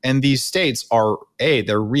tech and these states are A,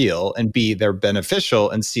 they're real, and B, they're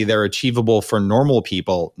beneficial, and C, they're achievable for normal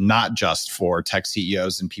people, not just for tech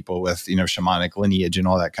CEOs and people with, shamanic lineage and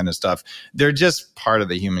all that kind of stuff. They're just part of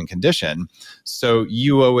the human condition. So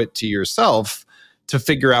you owe it to yourself to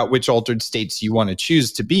figure out which altered states you want to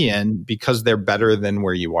choose to be in, because they're better than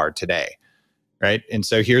where you are today. Right. And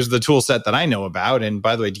so here's the tool set that I know about. And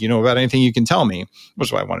by the way, do you know about anything you can tell me? Which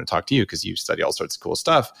is why I want to talk to you, because you study all sorts of cool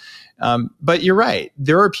stuff. But you're right.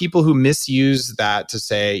 There are people who misuse that to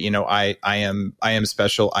say, I am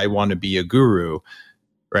special. I want to be a guru.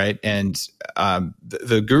 Right. And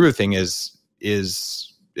the guru thing is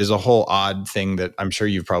a whole odd thing that I'm sure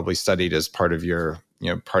you've probably studied as part of your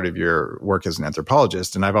work as an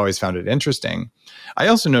anthropologist. And I've always found it interesting. I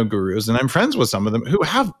also know gurus, and I'm friends with some of them who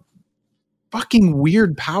have fucking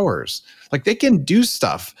weird powers. Like, they can do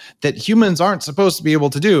stuff that humans aren't supposed to be able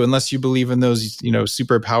to do, unless you believe in those,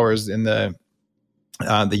 superpowers in the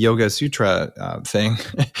Yoga Sutra thing.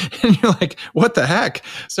 And you're like, what the heck?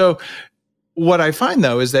 So what I find,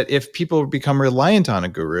 though, is that if people become reliant on a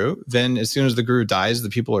guru, then as soon as the guru dies, the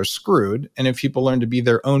people are screwed. And if people learn to be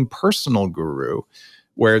their own personal guru,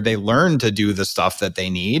 where they learn to do the stuff that they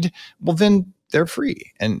need, well, then they're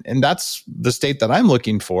free. And that's the state that I'm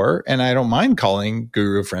looking for. And I don't mind calling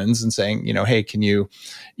guru friends and saying, hey, can you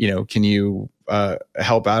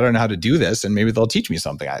help out on how to do this? And maybe they'll teach me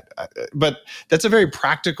something. But that's a very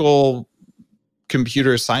practical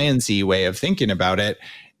computer science-y way of thinking about it.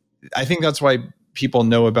 I think that's why people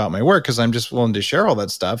know about my work, because I'm just willing to share all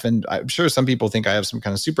that stuff. And I'm sure some people think I have some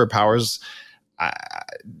kind of superpowers.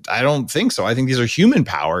 I don't think so. I think these are human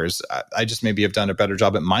powers. I just maybe have done a better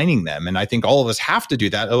job at mining them. And I think all of us have to do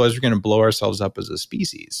that. Otherwise, we're going to blow ourselves up as a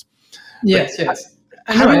species. Yes.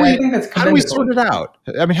 How do we sort it out?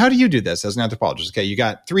 I mean, how do you do this as an anthropologist? Okay, you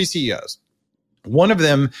got 3 CEOs. One of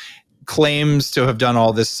them claims to have done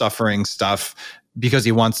all this suffering stuff because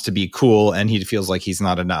he wants to be cool and he feels like he's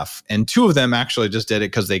not enough. And 2 of them actually just did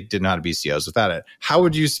it because they didn't know how to be CEOs without it. How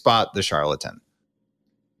would you spot the charlatan?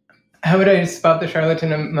 How would I spot the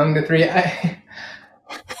charlatan among the 3? I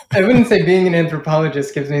wouldn't say being an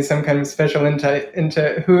anthropologist gives me some kind of special insight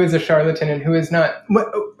into who is a charlatan and who is not.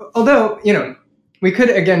 Although, we could,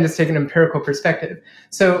 again, just take an empirical perspective.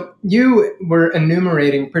 So you were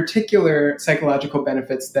enumerating particular psychological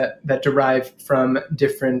benefits that derive from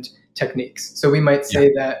different techniques. So we might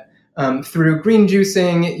say that through green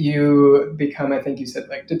juicing, you become, I think you said,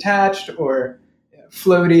 like detached or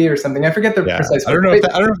floaty or something. I forget the precise word. I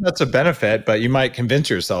don't know if that's a benefit, but you might convince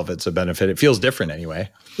yourself it's a benefit. It feels different anyway.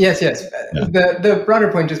 Yes. Yeah. The broader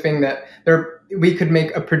point just being that we could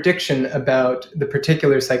make a prediction about the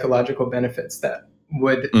particular psychological benefits that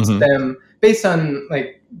would stem based on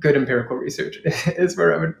like good empirical research is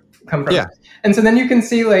where I would come from. Yeah. And so then you can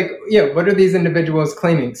see what are these individuals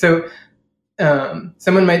claiming? So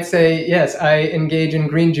someone might say, yes, I engage in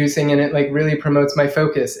green juicing and it really promotes my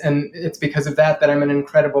focus. And it's because of that I'm an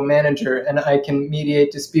incredible manager and I can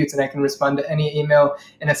mediate disputes and I can respond to any email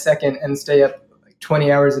in a second and stay up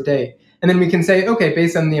 20 hours a day. And then we can say, okay,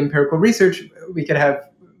 based on the empirical research, we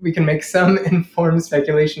can make some informed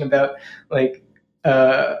speculation about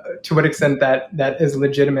to what extent that is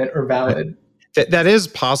legitimate or valid. That is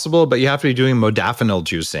possible, but you have to be doing modafinil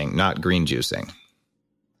juicing, not green juicing.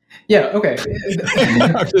 Yeah, okay.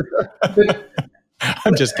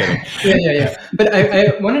 I'm just kidding. Yeah. But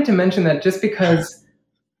I wanted to mention that just because,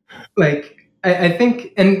 I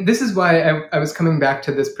think, and this is why I was coming back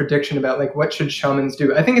to this prediction about what should shamans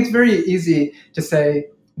do. I think it's very easy to say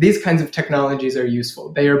these kinds of technologies are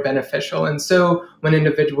useful. They are beneficial. And so when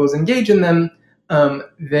individuals engage in them,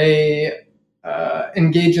 they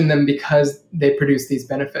engage in them because they produce these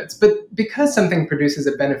benefits. But because something produces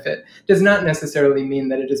a benefit does not necessarily mean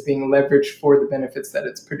that it is being leveraged for the benefits that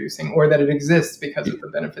it's producing or that it exists because of the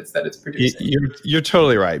benefits that it's producing. You're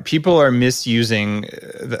totally right. People are misusing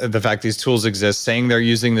the fact these tools exist, saying they're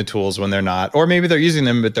using the tools when they're not, or maybe they're using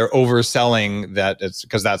them, but they're overselling that it's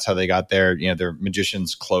because that's how they got their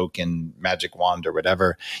magician's cloak and magic wand or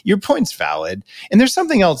whatever. Your point's valid. And there's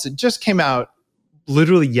something else that just came out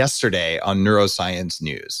literally yesterday on Neuroscience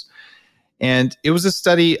News. And it was a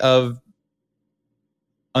study of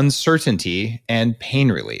uncertainty and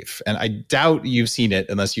pain relief. And I doubt you've seen it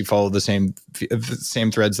unless you follow the same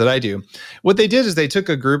threads that I do. What they did is they took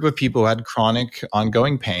a group of people who had chronic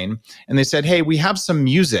ongoing pain and they said, hey, we have some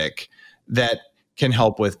music that can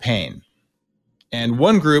help with pain. And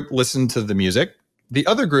one group listened to the music. The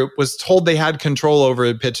other group was told they had control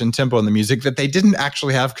over pitch and tempo in the music that they didn't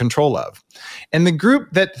actually have control of. And the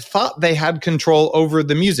group that thought they had control over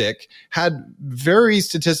the music had very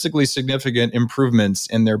statistically significant improvements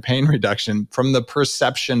in their pain reduction from the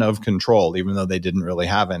perception of control, even though they didn't really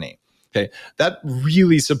have any. Okay, that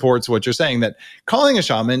really supports what you're saying, that calling a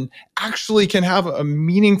shaman actually can have a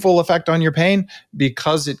meaningful effect on your pain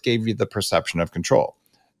because it gave you the perception of control.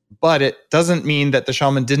 But it doesn't mean that the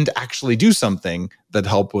shaman didn't actually do something that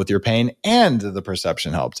helped with your pain and the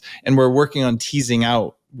perception helped. And we're working on teasing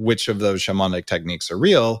out which of those shamanic techniques are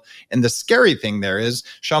real. And the scary thing there is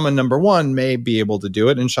shaman number 1 may be able to do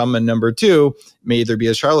it. And shaman number 2 may either be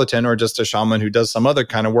a charlatan or just a shaman who does some other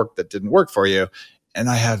kind of work that didn't work for you. And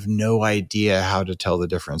I have no idea how to tell the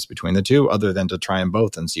difference between the two other than to try them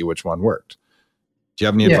both and see which one worked. Do you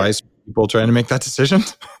have any advice for people trying to make that decision?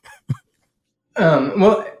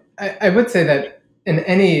 Well, I would say that in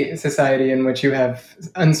any society in which you have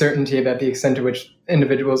uncertainty about the extent to which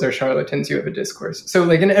individuals are charlatans, you have a discourse. So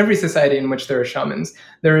in every society in which there are shamans,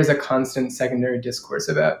 there is a constant secondary discourse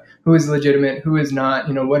about who is legitimate, who is not,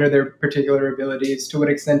 what are their particular abilities, to what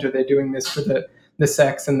extent are they doing this for the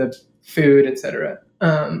sex and the food, etc.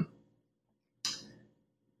 I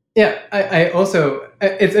also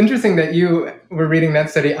It's interesting that you were reading that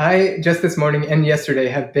study. I just this morning and yesterday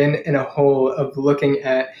have been in a hole of looking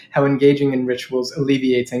at how engaging in rituals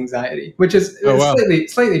alleviates anxiety, which is Wow.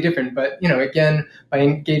 slightly different. But again, by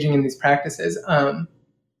engaging in these practices,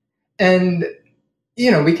 and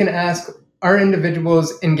we can ask: are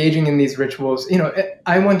individuals engaging in these rituals?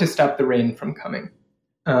 I want to stop the rain from coming.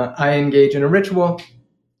 I engage in a ritual.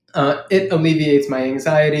 It alleviates my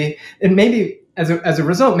anxiety, and maybe as a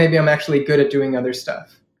result, maybe I'm actually good at doing other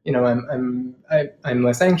stuff. I'm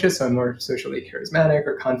less anxious, so I'm more socially charismatic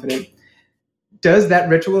or confident. Does that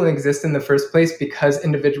ritual exist in the first place because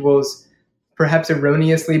individuals perhaps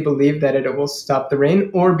erroneously believe that it will stop the rain,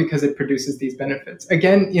 or because it produces these benefits?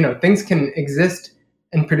 Again, things can exist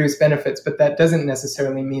and produce benefits, but that doesn't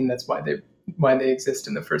necessarily mean that's why they exist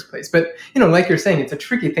in the first place. But like you're saying, it's a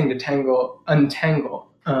tricky thing to untangle.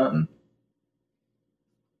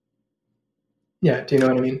 Yeah, do you know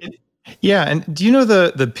what I mean? Yeah, and do you know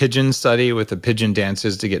the pigeon study with the pigeon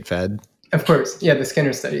dances to get fed? Of course, yeah, the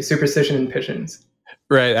Skinner study, superstition in pigeons.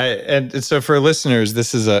 Right. And so for listeners,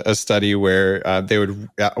 this is a study where they would,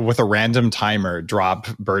 with a random timer, drop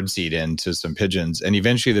birdseed into some pigeons. And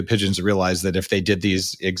eventually the pigeons realized that if they did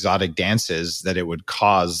these exotic dances, that it would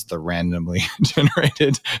cause the randomly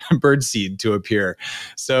generated birdseed to appear.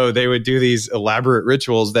 So they would do these elaborate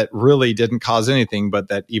rituals that really didn't cause anything, but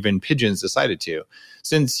that even pigeons decided to.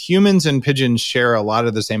 Since humans and pigeons share a lot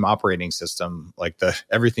of the same operating system, like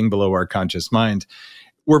everything below our conscious mind,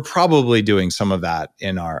 we're probably doing some of that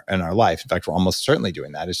in our life. In fact, we're almost certainly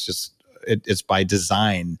doing that. It's just it's by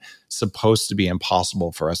design supposed to be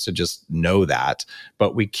impossible for us to just know that,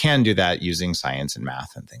 but we can do that using science and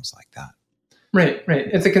math and things like that. Right.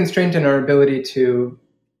 It's a constraint in our ability to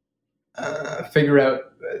figure out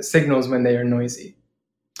signals when they are noisy.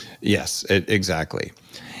 Yes, exactly.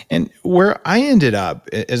 And where I ended up,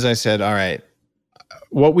 as I said, all right,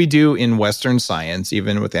 what we do in Western science,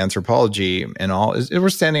 even with anthropology and all, is we're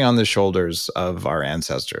standing on the shoulders of our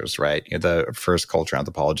ancestors, right? The first culture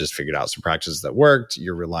anthropologists figured out some practices that worked.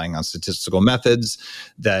 You're relying on statistical methods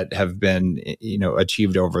that have been,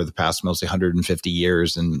 achieved over the past mostly 150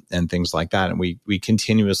 years and things like that. And we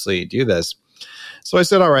continuously do this. So I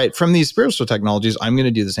said, all right, from these spiritual technologies, I'm going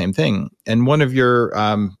to do the same thing. And one of your,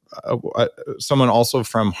 someone also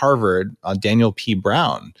from Harvard, Daniel P.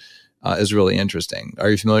 Brown, is really interesting. Are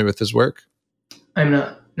you familiar with his work? I'm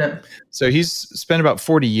not, no. So he's spent about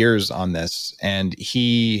 40 years on this, and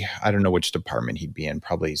I don't know which department he'd be in,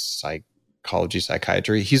 probably psychology,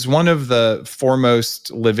 psychiatry. He's one of the foremost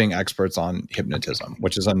living experts on hypnotism,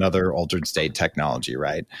 which is another altered state technology,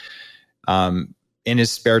 right? In his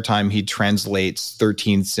spare time, he translates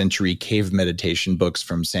 13th century cave meditation books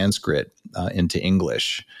from Sanskrit into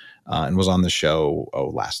English. And was on the show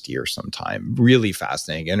last year sometime. Really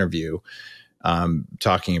fascinating interview,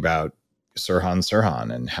 talking about Sirhan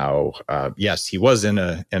and how yes, he was in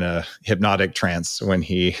a hypnotic trance when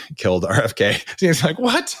he killed RFK. He's like,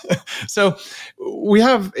 what? So we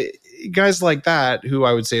have guys like that who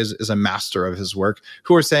I would say is a master of his work,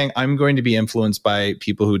 who are saying, I'm going to be influenced by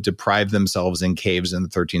people who deprived themselves in caves in the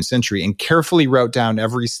 13th century and carefully wrote down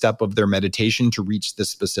every step of their meditation to reach this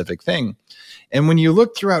specific thing. And when you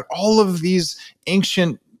look throughout all of these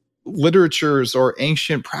ancient literatures or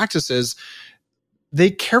ancient practices, they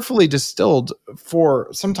carefully distilled for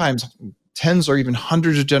sometimes tens or even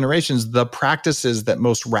hundreds of generations the practices that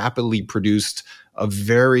most rapidly produced a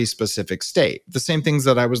very specific state. The same things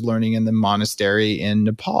that I was learning in the monastery in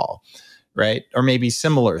Nepal, right? Or maybe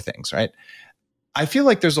similar things, right? I feel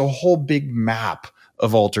like there's a whole big map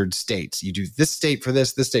of altered states. You do this state for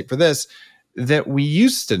this state for this, that we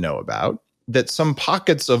used to know about, that some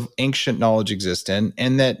pockets of ancient knowledge exist in,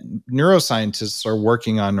 and that neuroscientists are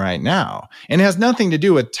working on right now. And it has nothing to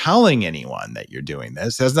do with telling anyone that you're doing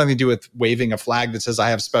this. It has nothing to do with waving a flag that says, I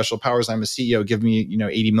have special powers, I'm a CEO, give me,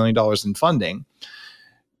 $80 million in funding.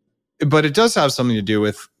 But it does have something to do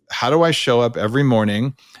with, how do I show up every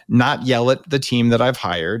morning, not yell at the team that I've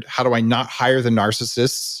hired? How do I not hire the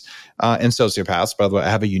narcissists and sociopaths? By the way, I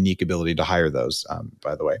have a unique ability to hire those,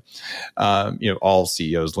 by the way. All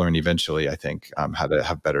CEOs learn eventually, I think, how to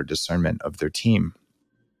have better discernment of their team,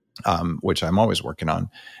 which I'm always working on.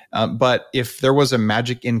 But if there was a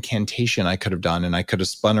magic incantation I could have done, and I could have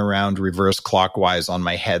spun around reverse clockwise on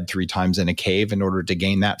my head 3 times in a cave in order to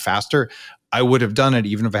gain that faster, I would have done it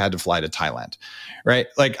even if I had to fly to Thailand, right?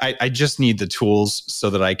 Like I just need the tools so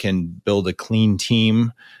that I can build a clean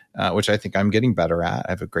team, which I think I'm getting better at.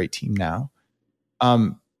 I have a great team now.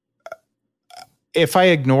 If I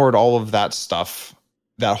ignored all of that stuff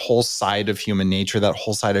that whole side of human nature, that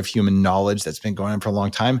whole side of human knowledge that's been going on for a long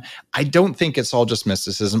time. I don't think it's all just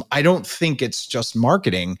mysticism. I don't think it's just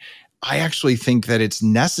marketing. I actually think that it's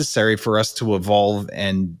necessary for us to evolve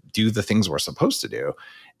and do the things we're supposed to do.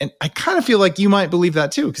 And I kind of feel like you might believe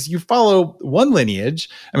that too, because you follow one lineage.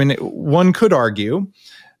 I mean, one could argue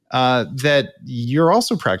that you're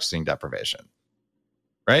also practicing deprivation,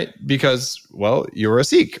 right? Because, well, you're a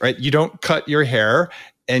Sikh, right? You don't cut your hair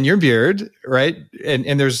and your beard, right?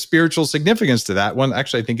 And there's spiritual significance to that. One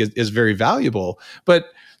actually I think is very valuable. But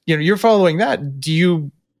you're following that. Do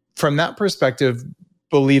you, from that perspective,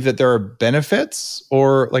 believe that there are benefits,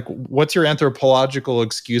 or like what's your anthropological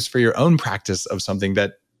excuse for your own practice of something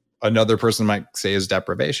that another person might say is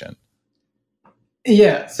deprivation?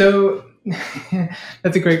 Yeah, so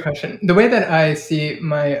that's a great question. The way that I see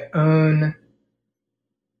my own,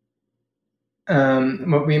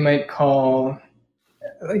 what we might call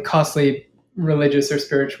like costly religious or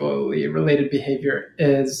spiritually related behavior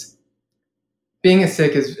is being a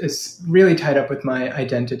Sikh is really tied up with my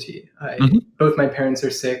identity. Both my parents are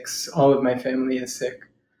Sikhs. All of my family is Sikh.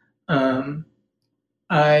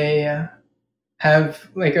 I have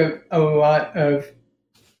like a lot of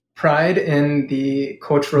pride in the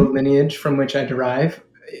cultural lineage from which I derive.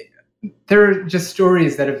 There are just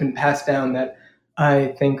stories that have been passed down that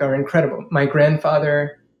I think are incredible. My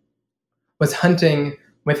grandfather was hunting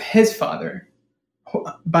with his father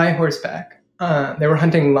by horseback. They were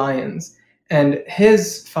hunting lions, and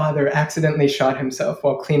his father accidentally shot himself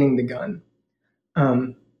while cleaning the gun.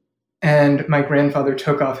 And my grandfather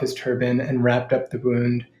took off his turban and wrapped up the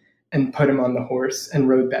wound and put him on the horse and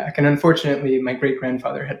rode back. And unfortunately, my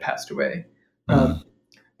great-grandfather had passed away.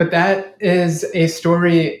 But that is a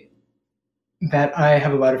story that I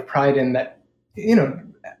have a lot of pride in, that,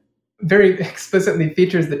 very explicitly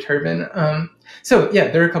features the turban. So yeah,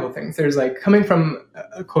 there are a couple of things. There's like coming from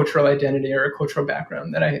a cultural identity or a cultural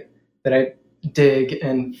background that I dig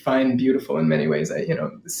and find beautiful in many ways.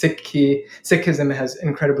 Sikhism has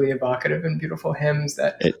incredibly evocative and beautiful hymns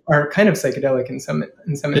that are kind of psychedelic in some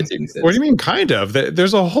instances. What do you mean kind of?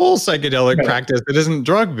 There's a whole psychedelic practice that isn't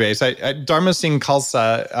drug based. Dharma Singh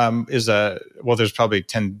Khalsa is there's probably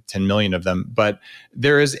 10 million of them, but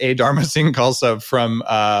there is a Dharma Singh Khalsa from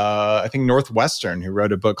I think Northwestern who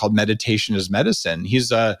wrote a book called Meditation is Medicine.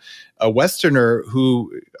 He's a Westerner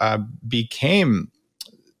who became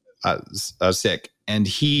Sikh, and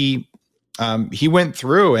he went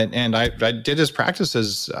through it, and I did his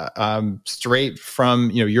practices straight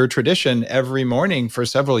from your tradition every morning for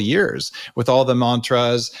several years with all the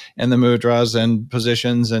mantras and the mudras and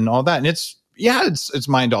positions and all that. And it's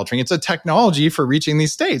mind altering. It's a technology for reaching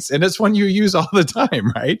these states, and it's one you use all the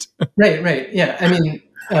time, right? Right. Yeah. I mean,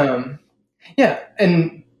 yeah.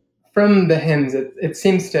 And from the hymns, it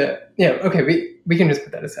seems to, okay, we can just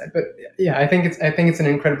put that aside. But yeah, I think it's an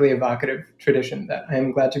incredibly evocative tradition that I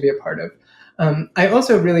am glad to be a part of. I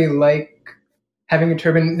also really like having a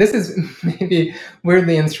turban. This is maybe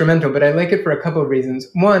weirdly instrumental, but I like it for a couple of reasons.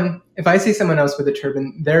 One, if I see someone else with a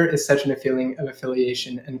turban, there is such a feeling of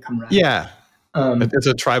affiliation and camaraderie. Yeah. It's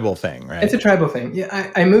a tribal thing, right? It's a tribal thing. Yeah,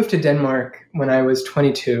 I moved to Denmark when I was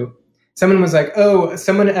 22. Someone was like, "Oh,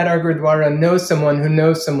 someone at our Gurdwara knows someone who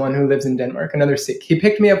lives in Denmark, another Sikh." He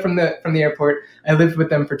picked me up from the airport. I lived with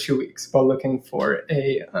them for 2 weeks while looking for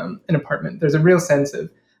an apartment. There's a real sense of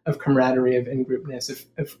camaraderie, of in-groupness,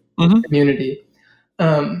 of community.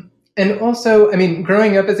 And also, I mean,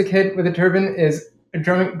 growing up as a kid with a turban is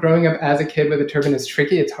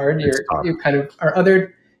tricky. It's hard. You kind of are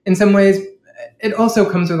othered in some ways. It also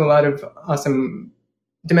comes with a lot of awesome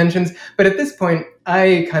dimensions. But at this point,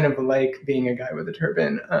 I kind of like being a guy with a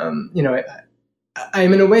turban. I'm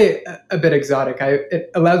in a way a bit exotic.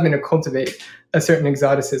 It allows me to cultivate a certain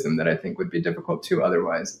exoticism that I think would be difficult to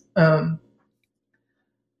otherwise.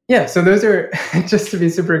 Yeah, so those are, just to be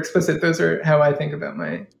super explicit, those are how I think about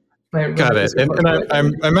my got it. And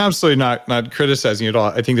I'm absolutely not criticizing you at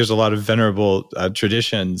all. I think there's a lot of venerable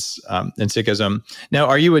traditions in Sikhism. Now,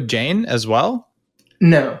 are you a Jain as well?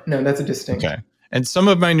 No, that's a distinct. Okay. And some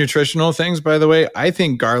of my nutritional things, by the way, I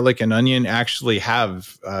think garlic and onion actually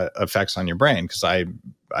have effects on your brain, because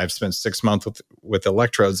I've spent 6 months with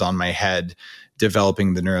electrodes on my head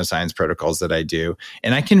developing the neuroscience protocols that I do.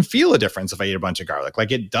 And I can feel a difference if I eat a bunch of garlic.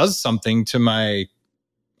 Like, it does something to my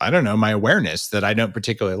awareness that I don't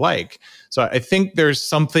particularly like. So I think there's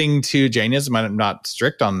something to Jainism. I'm not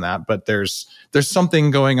strict on that, but there's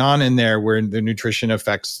something going on in there where the nutrition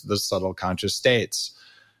affects the subtle conscious states.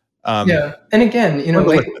 Yeah. And again,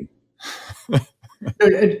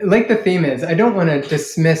 like the theme is, I don't want to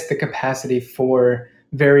dismiss the capacity for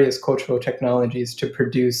various cultural technologies to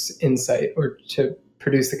produce insight or to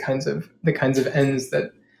produce the kinds of ends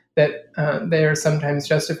that they are sometimes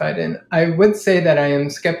justified in. I would say that I am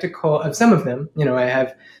skeptical of some of them. I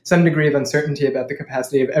have some degree of uncertainty about the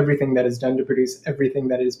capacity of everything that is done to produce everything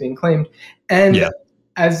that is being claimed. And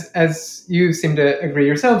as you seem to agree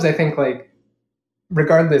yourselves, I think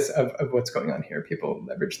regardless of what's going on here, people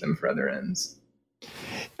leverage them for other ends.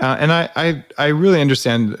 And I really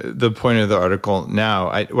understand the point of the article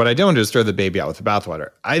now. What I don't do is throw the baby out with the bathwater.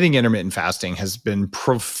 I think intermittent fasting has been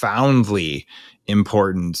profoundly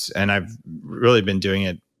important, and I've really been doing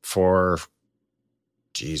it for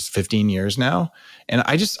 15 years now. And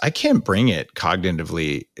I can't bring it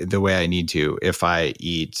cognitively the way I need to if I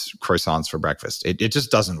eat croissants for breakfast. It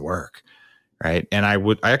just doesn't work. Right. And I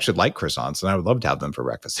actually like croissants and I would love to have them for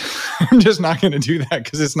breakfast. I'm just not going to do that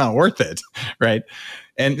because it's not worth it. Right.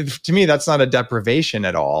 And to me, that's not a deprivation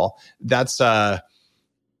at all. That's I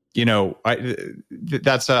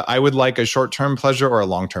would like a short-term pleasure or a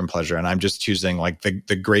long-term pleasure. And I'm just choosing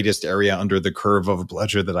the greatest area under the curve of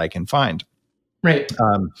pleasure that I can find. Right.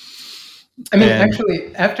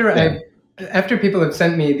 Actually, after people have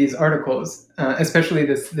sent me these articles, especially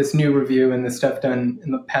this new review and the stuff done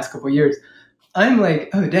in the past couple of years, I'm like,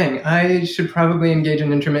 oh, dang, I should probably engage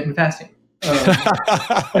in intermittent fasting. And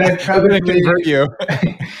I probably convert you.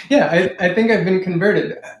 Yeah, I think I've been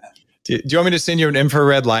converted. Do you want me to send you an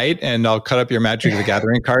infrared light and I'll cut up your Magic the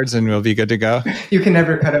Gathering cards and we'll be good to go? You can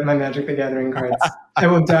never cut up my Magic the Gathering cards. I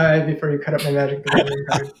will die before you cut up my Magic the Gathering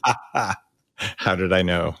cards. How did I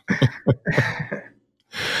know?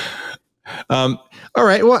 All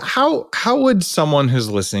right. Well, how would someone who's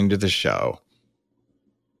listening to the show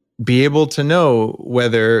be able to know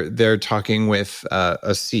whether they're talking with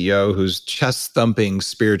a CEO who's chest thumping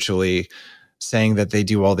spiritually, saying that they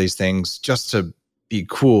do all these things just to be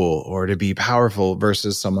cool or to be powerful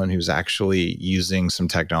versus someone who's actually using some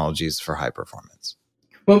technologies for high performance?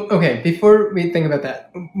 Well, okay. Before we think about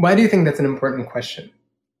that, why do you think that's an important question?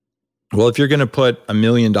 Well, if you're going to put $1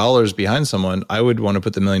 million behind someone, I would want to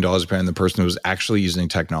put the $1 million behind the person who's actually using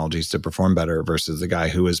technologies to perform better versus the guy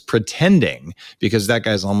who is pretending, because that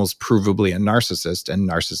guy's almost provably a narcissist, and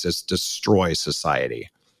narcissists destroy society.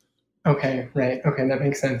 Okay, right. Okay, that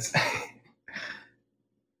makes sense.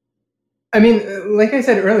 I mean, like I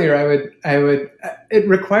said earlier, I would. It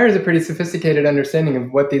requires a pretty sophisticated understanding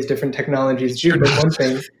of what these different technologies do. But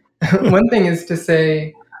one thing is to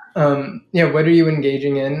say, what are you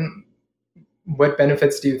engaging in? What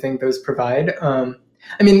benefits do you think those provide?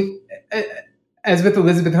 As with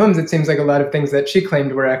Elizabeth Holmes, it seems like a lot of things that she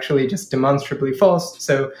claimed were actually just demonstrably false.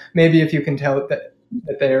 So maybe if you can tell that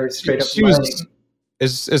they are straight up lying.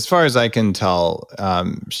 As far as I can tell,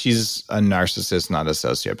 she's a narcissist, not a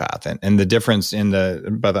sociopath. And the difference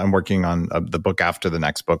but I'm working on the book after the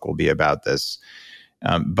next book will be about this.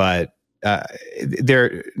 But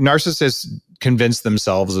they're narcissists convince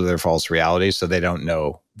themselves of their false reality, so they don't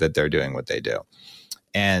know that they're doing what they do.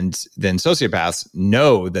 And then sociopaths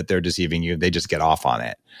know that they're deceiving you. They just get off on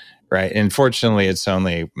it, right? And fortunately, it's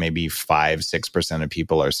only maybe 5-6% of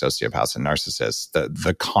people are sociopaths and narcissists,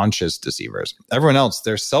 the conscious deceivers. Everyone else,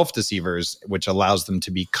 they're self-deceivers, which allows them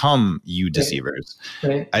to become you deceivers.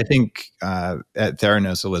 Right. I think at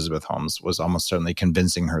Theranos, Elizabeth Holmes was almost certainly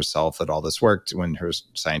convincing herself that all this worked when her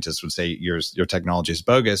scientists would say, your technology is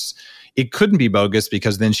bogus. It couldn't be bogus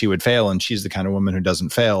because then she would fail, and she's the kind of woman who doesn't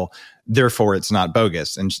fail. Therefore, it's not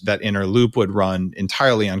bogus. And that inner loop would run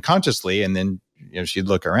entirely unconsciously, and then she'd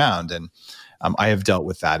look around. And I have dealt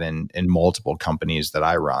with that in multiple companies that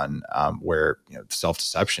I run, where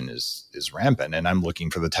self-deception is rampant, and I'm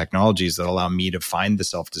looking for the technologies that allow me to find the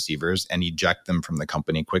self-deceivers and eject them from the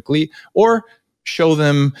company quickly, or show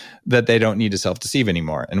them that they don't need to self-deceive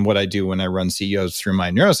anymore. And what I do when I run CEOs through my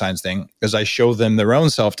neuroscience thing is I show them their own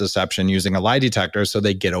self-deception using a lie detector so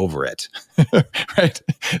they get over it. Right?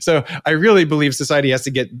 So I really believe society has to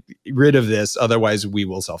get rid of this, otherwise we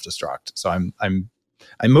will self-destruct. So I'm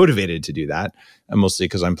motivated to do that, and mostly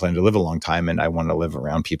because I'm planning to live a long time and I want to live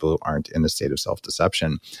around people who aren't in a state of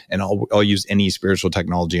self-deception. And I'll use any spiritual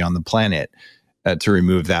technology on the planet to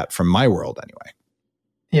remove that from my world anyway.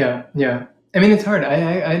 Yeah. I mean, it's hard.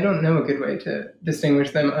 I don't know a good way to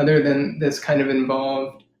distinguish them other than this kind of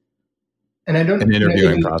involved, and I don't. An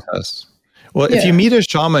interviewing process. Well, if you meet a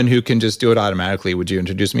shaman who can just do it automatically, would you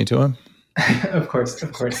introduce me to him? Of course.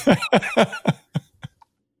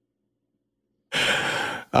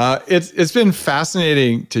 It's been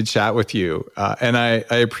fascinating to chat with you, and I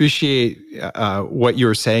appreciate what you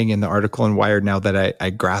were saying in the article in Wired now that I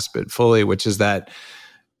grasp it fully, which is that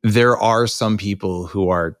there are some people who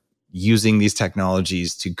are using these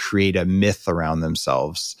technologies to create a myth around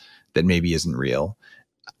themselves that maybe isn't real.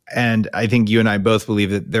 And I think you and I both believe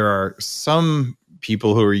that there are some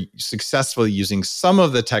people who are successfully using some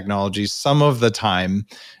of the technology, some of the time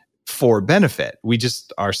for benefit. We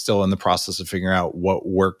just are still in the process of figuring out what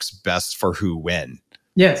works best for who when.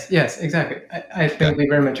 Yes, exactly. I think we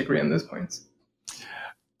very much agree on those points.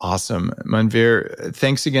 Awesome. Manvir,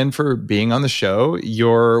 thanks again for being on the show.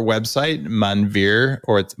 Your website, Manvir,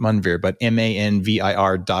 or it's Manvir, but manvir.org.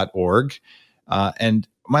 And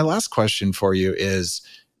my last question for you is,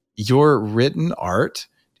 your written art,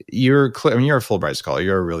 you're a Fulbright scholar,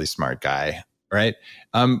 you're a really smart guy, right?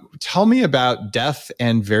 Tell me about death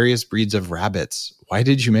and various breeds of rabbits. Why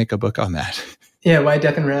did you make a book on that? Yeah, why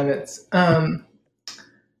death and rabbits?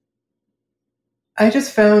 I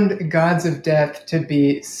just found Gods of Death to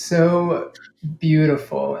be so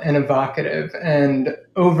beautiful and evocative and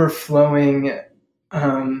overflowing.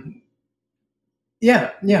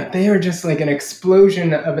 They are just like an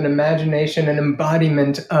explosion of an imagination, an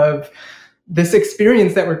embodiment of this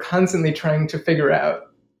experience that we're constantly trying to figure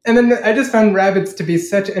out. And then I just found rabbits to be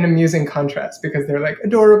such an amusing contrast because they're like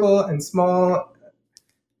adorable and small.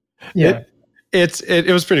 Yeah. It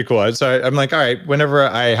was pretty cool. So I'm like, all right, whenever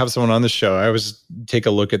I have someone on the show, I always take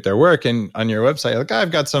a look at their work. And on your website, like, I've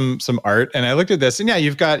got some art. And I looked at this, and yeah,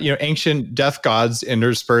 you've got, ancient death gods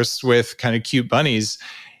interspersed with kind of cute bunnies.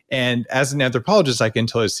 And as an anthropologist, I can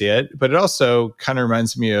totally see it. But it also kind of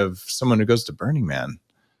reminds me of someone who goes to Burning Man.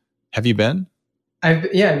 Have you been? I've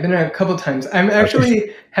been a couple times. I'm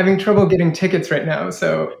actually having trouble getting tickets right now.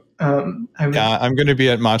 So I'm going to be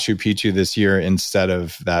at Machu Picchu this year instead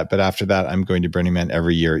of that. But after that, I'm going to Burning Man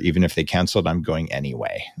every year. Even if they canceled, I'm going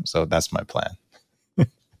anyway. So that's my plan.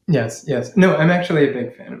 Yes. No, I'm actually a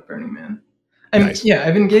big fan of Burning Man. Nice. Yeah,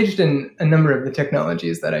 I've engaged in a number of the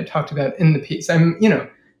technologies that I talked about in the piece. I'm,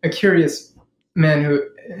 a curious man who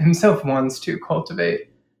himself wants to cultivate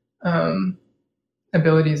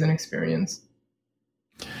abilities and experience.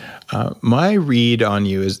 My read on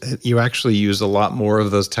you is that you actually use a lot more of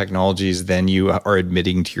those technologies than you are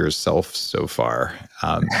admitting to yourself so far,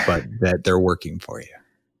 but that they're working for you.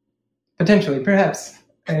 Potentially, perhaps.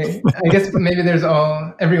 I guess maybe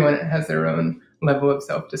everyone has their own level of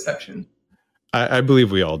self-deception. I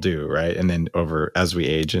believe we all do, right? And then as we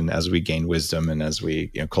age and as we gain wisdom and as we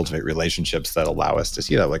cultivate relationships that allow us to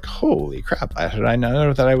see that, like, holy crap, how did I not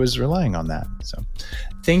know that I was relying on that? So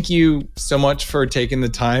thank you so much for taking the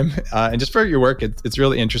time and just for your work. It's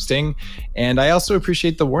really interesting. And I also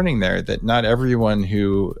appreciate the warning there that not everyone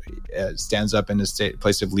who stands up in a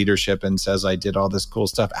place of leadership and says, I did all this cool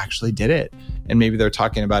stuff, actually did it. And maybe they're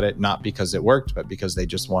talking about it not because it worked, but because they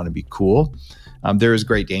just want to be cool. There is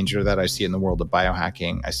great danger that I see in the world of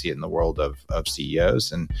biohacking. I see it in the world of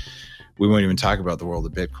CEOs, and we won't even talk about the world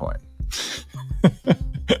of Bitcoin.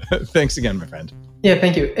 Thanks again, my friend. Yeah,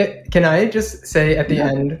 thank you. Can I just say at the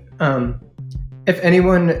end, if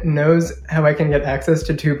anyone knows how I can get access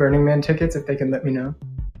to 2 Burning Man tickets, if they can let me know.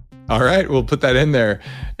 All right, we'll put that in there.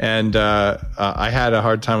 And I had a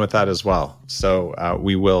hard time with that as well. So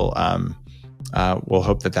we will we'll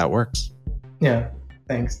hope that works. Yeah,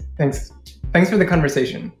 thanks. Thanks for the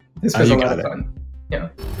conversation. This was a lot of fun. Yeah.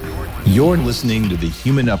 You're listening to The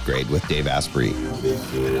Human Upgrade with Dave Asprey.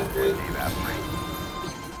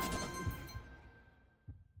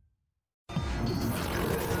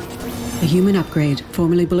 The Human Upgrade,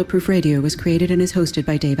 formerly Bulletproof Radio, was created and is hosted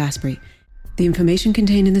by Dave Asprey. The information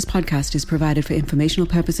contained in this podcast is provided for informational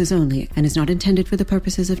purposes only and is not intended for the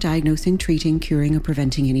purposes of diagnosing, treating, curing, or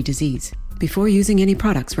preventing any disease. Before using any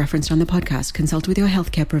products referenced on the podcast, consult with your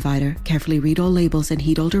healthcare provider, carefully read all labels, and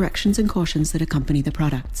heed all directions and cautions that accompany the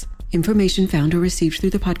products. Information found or received through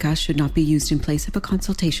the podcast should not be used in place of a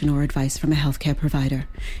consultation or advice from a healthcare provider.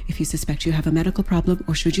 If you suspect you have a medical problem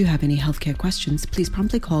or should you have any healthcare questions, please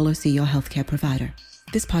promptly call or see your healthcare provider.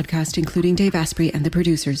 This podcast, including Dave Asprey and the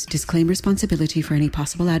producers, disclaim responsibility for any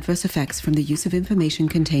possible adverse effects from the use of information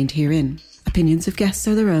contained herein. Opinions of guests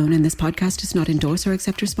are their own, and this podcast does not endorse or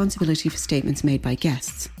accept responsibility for statements made by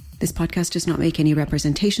guests. This podcast does not make any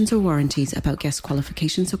representations or warranties about guest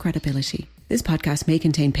qualifications or credibility. This podcast may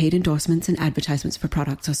contain paid endorsements and advertisements for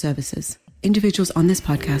products or services. Individuals on this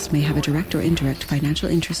podcast may have a direct or indirect financial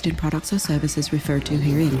interest in products or services referred to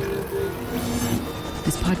herein.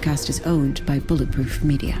 This podcast is owned by Bulletproof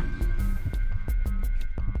Media.